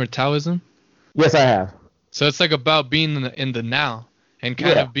Taoism or Taoism? Yes, I have. So it's like about being in the now and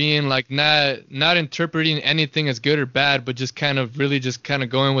kind of being like not interpreting anything as good or bad, but just kind of really just kind of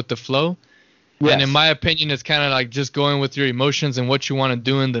going with the flow. Yes. And in my opinion, it's kind of like just going with your emotions and what you want to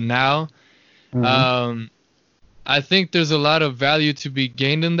do in the now. I think there's a lot of value to be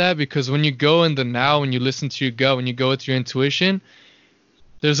gained in that, because when you go in the now, when you listen to your gut, when you go with your intuition,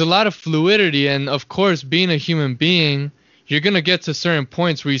 there's a lot of fluidity. And of course, being a human being, you're going to get to certain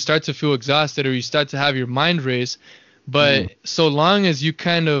points where you start to feel exhausted or you start to have your mind race. But so long as you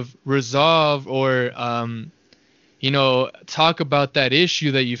kind of resolve or, talk about that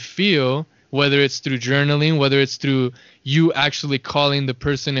issue that you feel, whether it's through journaling, whether it's through you actually calling the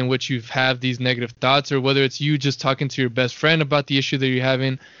person in which you have these negative thoughts, or whether it's you just talking to your best friend about the issue that you're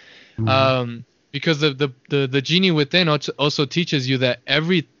having. Because the genie within also teaches you that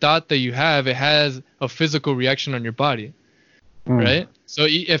every thought that you have, it has a physical reaction on your body, right? So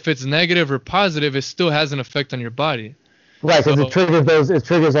if it's negative or positive, it still has an effect on your body. Right, because it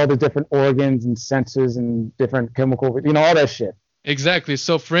triggers all the different organs and senses and different chemical, all that shit. Exactly.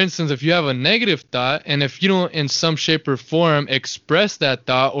 So for instance, if you have a negative thought, and if you don't in some shape or form express that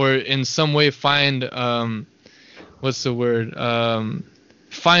thought, or in some way find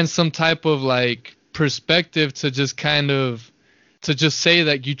find some type of perspective to just kind of to just say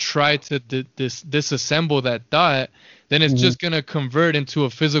that you try to disassemble that thought, then it's just going to convert into a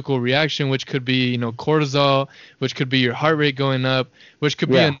physical reaction, which could be, cortisol, which could be your heart rate going up, which could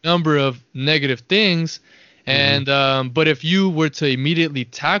be a number of negative things. And but if you were to immediately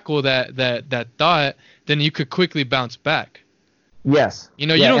tackle that thought, then you could quickly bounce back. Yes. You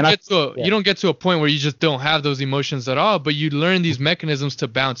don't get to a point where you just don't have those emotions at all, but you learn these mechanisms to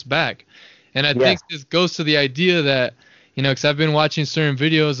bounce back. And I think this goes to the idea that, because I've been watching certain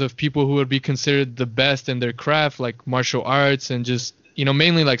videos of people who would be considered the best in their craft, like martial arts and just,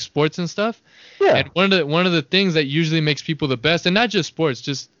 mainly like sports and stuff. Yeah. And one of the things that usually makes people the best, and not just sports,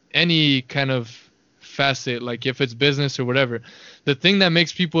 just any kind of facet, like if it's business or whatever, the thing that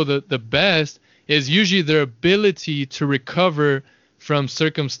makes people the best is usually their ability to recover from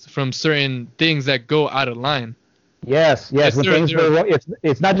certain things that go out of line. Yes. When things go wrong,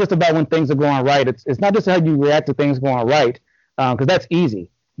 it's not just about when things are going right. It's not just how you react to things going right, because that's easy.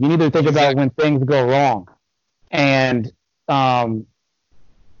 You need to think about when things go wrong, and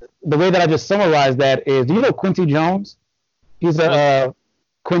the way that I just summarized that is, do you know Quincy Jones? He's a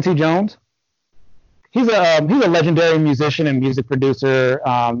Quincy Jones. He's a legendary musician and music producer.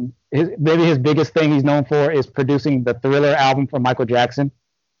 Maybe his biggest thing he's known for is producing the Thriller album from Michael Jackson.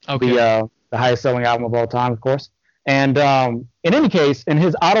 Okay. The highest selling album of all time, of course. And in any case, in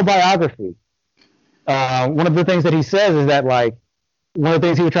his autobiography, one of the things that he says is that, like, one of the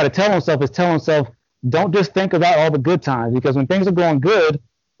things he would try to tell himself, don't just think about all the good times, because when things are going good,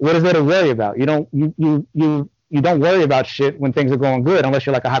 what is there to worry about? You don't worry about shit when things are going good, unless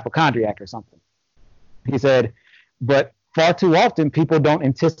you're like a hypochondriac or something. He said, but far too often people don't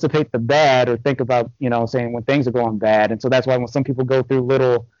anticipate the bad or think about, saying when things are going bad. And so that's why when some people go through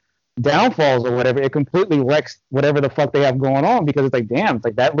little downfalls or whatever, it completely wrecks whatever the fuck they have going on, because it's like, damn, it's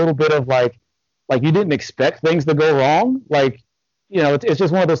like that little bit of like you didn't expect things to go wrong. Like, it's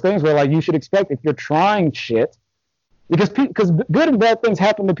just one of those things where, like, you should expect, if you're trying shit, because good and bad things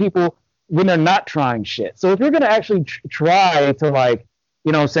happen to people when they're not trying shit. So if you're going to actually try to, like,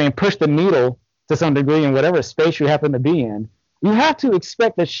 push the needle to some degree in whatever space you happen to be in, you have to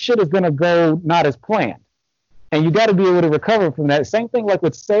expect that shit is going to go not as planned. And you got to be able to recover from that. Same thing like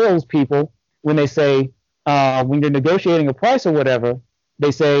with salespeople, when they say, when you're negotiating a price or whatever,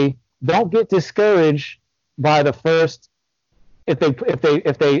 they say, don't get discouraged by the first, if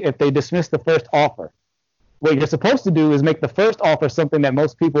they dismiss the first offer. What you're supposed to do is make the first offer something that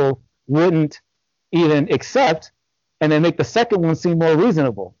most people wouldn't even accept, and then make the second one seem more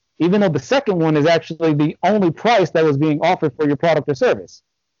reasonable, even though the second one is actually the only price that was being offered for your product or service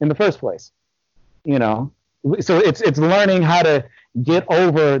in the first place. So it's learning how to get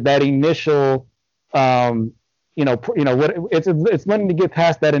over that initial, it's learning to get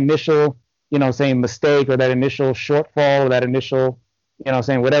past that initial, mistake, or that initial shortfall, or that initial,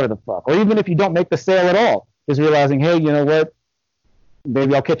 whatever the fuck. Or even if you don't make the sale at all, just realizing, hey, you know what?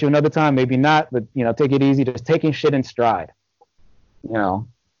 Maybe I'll catch you another time, maybe not, but, take it easy. Just taking shit in stride,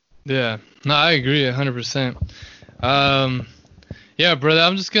 Yeah, no, I agree 100%. Yeah, brother,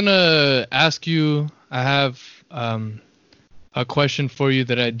 I'm just going to ask you, I have a question for you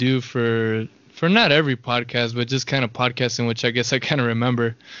that I do for not every podcast, but just kind of podcasts in which I guess I kind of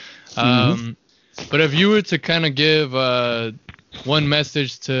remember. But if you were to kind of give one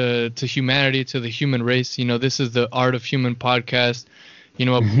message to humanity, to the human race, this is the Art of Human podcast, the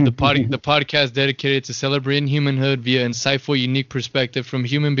podcast dedicated to celebrating humanhood via insightful, unique perspective from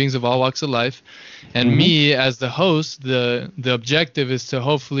human beings of all walks of life. And me as the host, the objective is to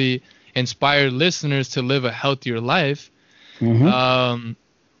hopefully inspire listeners to live a healthier life.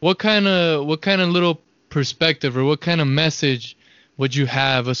 What kind of little perspective, or what kind of message would you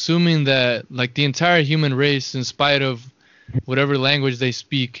have, assuming that, like, the entire human race, in spite of whatever language they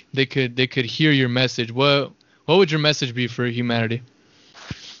speak, they could hear your message? What would your message be for humanity?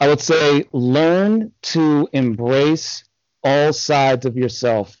 I would say, learn to embrace all sides of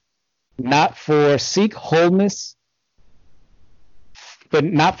yourself. Seek wholeness, but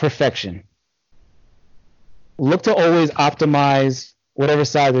not perfection. Look to always optimize whatever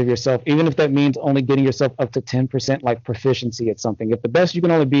side of yourself, even if that means only getting yourself up to 10% like proficiency at something. If the best you can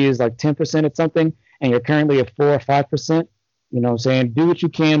only be is like 10% at something, and you're currently at 4 or 5%, do what you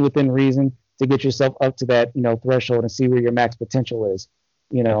can within reason to get yourself up to that, threshold, and see where your max potential is,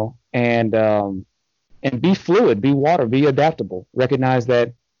 and be fluid, be water, be adaptable. Recognize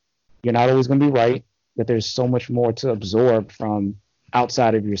that you're not always going to be right, that there's so much more to absorb from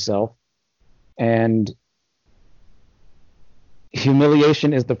outside of yourself. And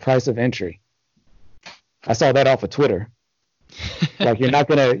humiliation is the price of entry. I saw that off of Twitter. Like, you're not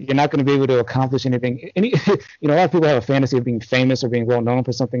gonna be able to accomplish anything. A lot of people have a fantasy of being famous or being well known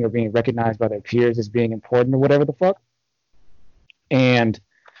for something, or being recognized by their peers as being important, or whatever the fuck. And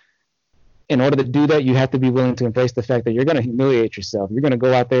in order to do that, you have to be willing to embrace the fact that you're going to humiliate yourself. You're going to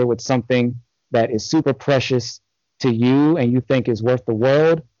go out there with something that is super precious to you and you think is worth the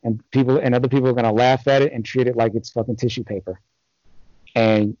world, and other people are going to laugh at it and treat it like it's fucking tissue paper.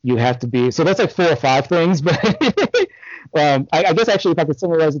 And you have to be, so that's like 4 or 5 things, but I guess actually, if I could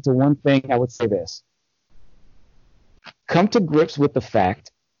summarize it to one thing, I would say this. Come to grips with the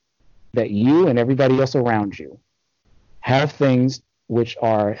fact that you and everybody else around you have things which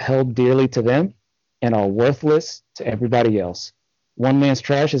are held dearly to them and are worthless to everybody else. One man's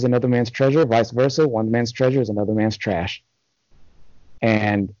trash is another man's treasure, vice versa. One man's treasure is another man's trash.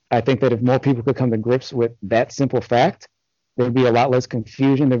 And I think that if more people could come to grips with that simple fact, there'd be a lot less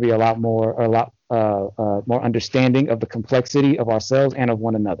confusion. There'd be a lot more understanding of the complexity of ourselves and of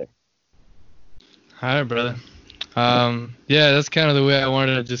one another. All right, brother. Yeah, that's kind of the way I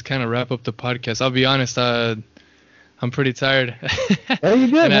wanted to just kind of wrap up the podcast. I'll be honest, I'm I'm pretty tired. Oh, you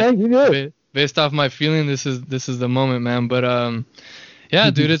good, man. You good. Based off my feeling, this is the moment, man. But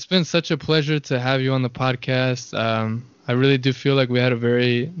yeah, dude, it's been such a pleasure to have you on the podcast. I really do feel like we had a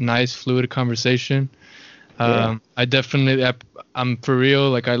very nice, fluid conversation. I'm for real.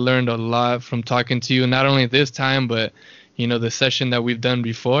 Like, I learned a lot from talking to you, not only this time, but the session that we've done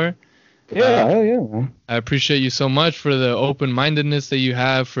before. Yeah, hell yeah, man. I appreciate you so much for the open-mindedness that you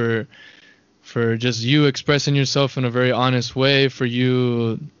have, for just you expressing yourself in a very honest way, for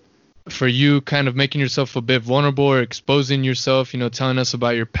you kind of making yourself a bit vulnerable or exposing yourself, telling us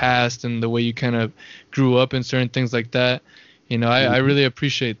about your past and the way you kind of grew up and certain things like that. I really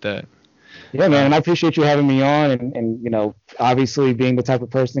appreciate that. Yeah, man, and I appreciate you having me on, and obviously being the type of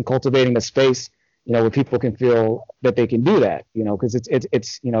person cultivating a space, where people can feel that they can do that, because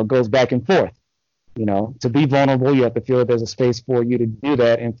it's goes back and forth. To be vulnerable, you have to feel that there's a space for you to do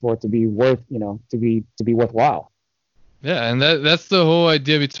that and for it to be to be worthwhile. Yeah, and that's the whole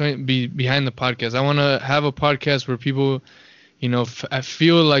idea behind the podcast. I want to have a podcast where people, I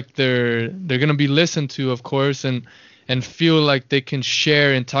feel like they're gonna be listened to, of course, and feel like they can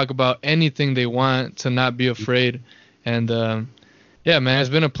share and talk about anything they want, to not be afraid. And yeah, man, it's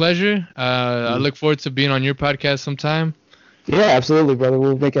been a pleasure. I look forward to being on your podcast sometime. Yeah, absolutely, brother.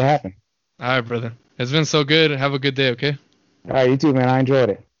 We'll make it happen. All right, brother. It's been so good. Have a good day, okay? All right, you too, man. I enjoyed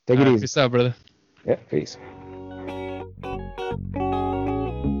it. Take it easy. Peace out, brother. Yeah, peace.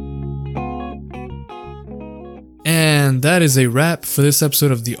 And that is a wrap for this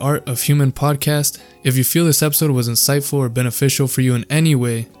episode of the Art of Human podcast. If you feel this episode was insightful or beneficial for you in any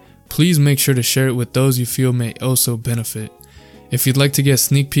way, please make sure to share it with those you feel may also benefit. If you'd like to get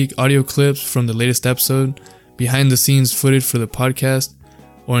sneak peek audio clips from the latest episode, behind the scenes footage for the podcast,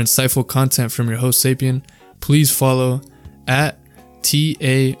 or insightful content from your host Sapien, please follow at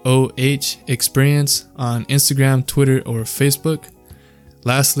TAOH Experience on Instagram, Twitter, or Facebook.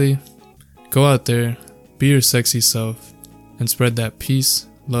 Lastly, go out there, be your sexy self, and spread that peace,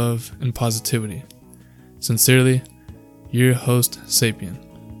 love, and positivity. Sincerely, your host Sapien.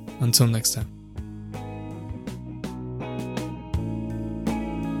 Until next time.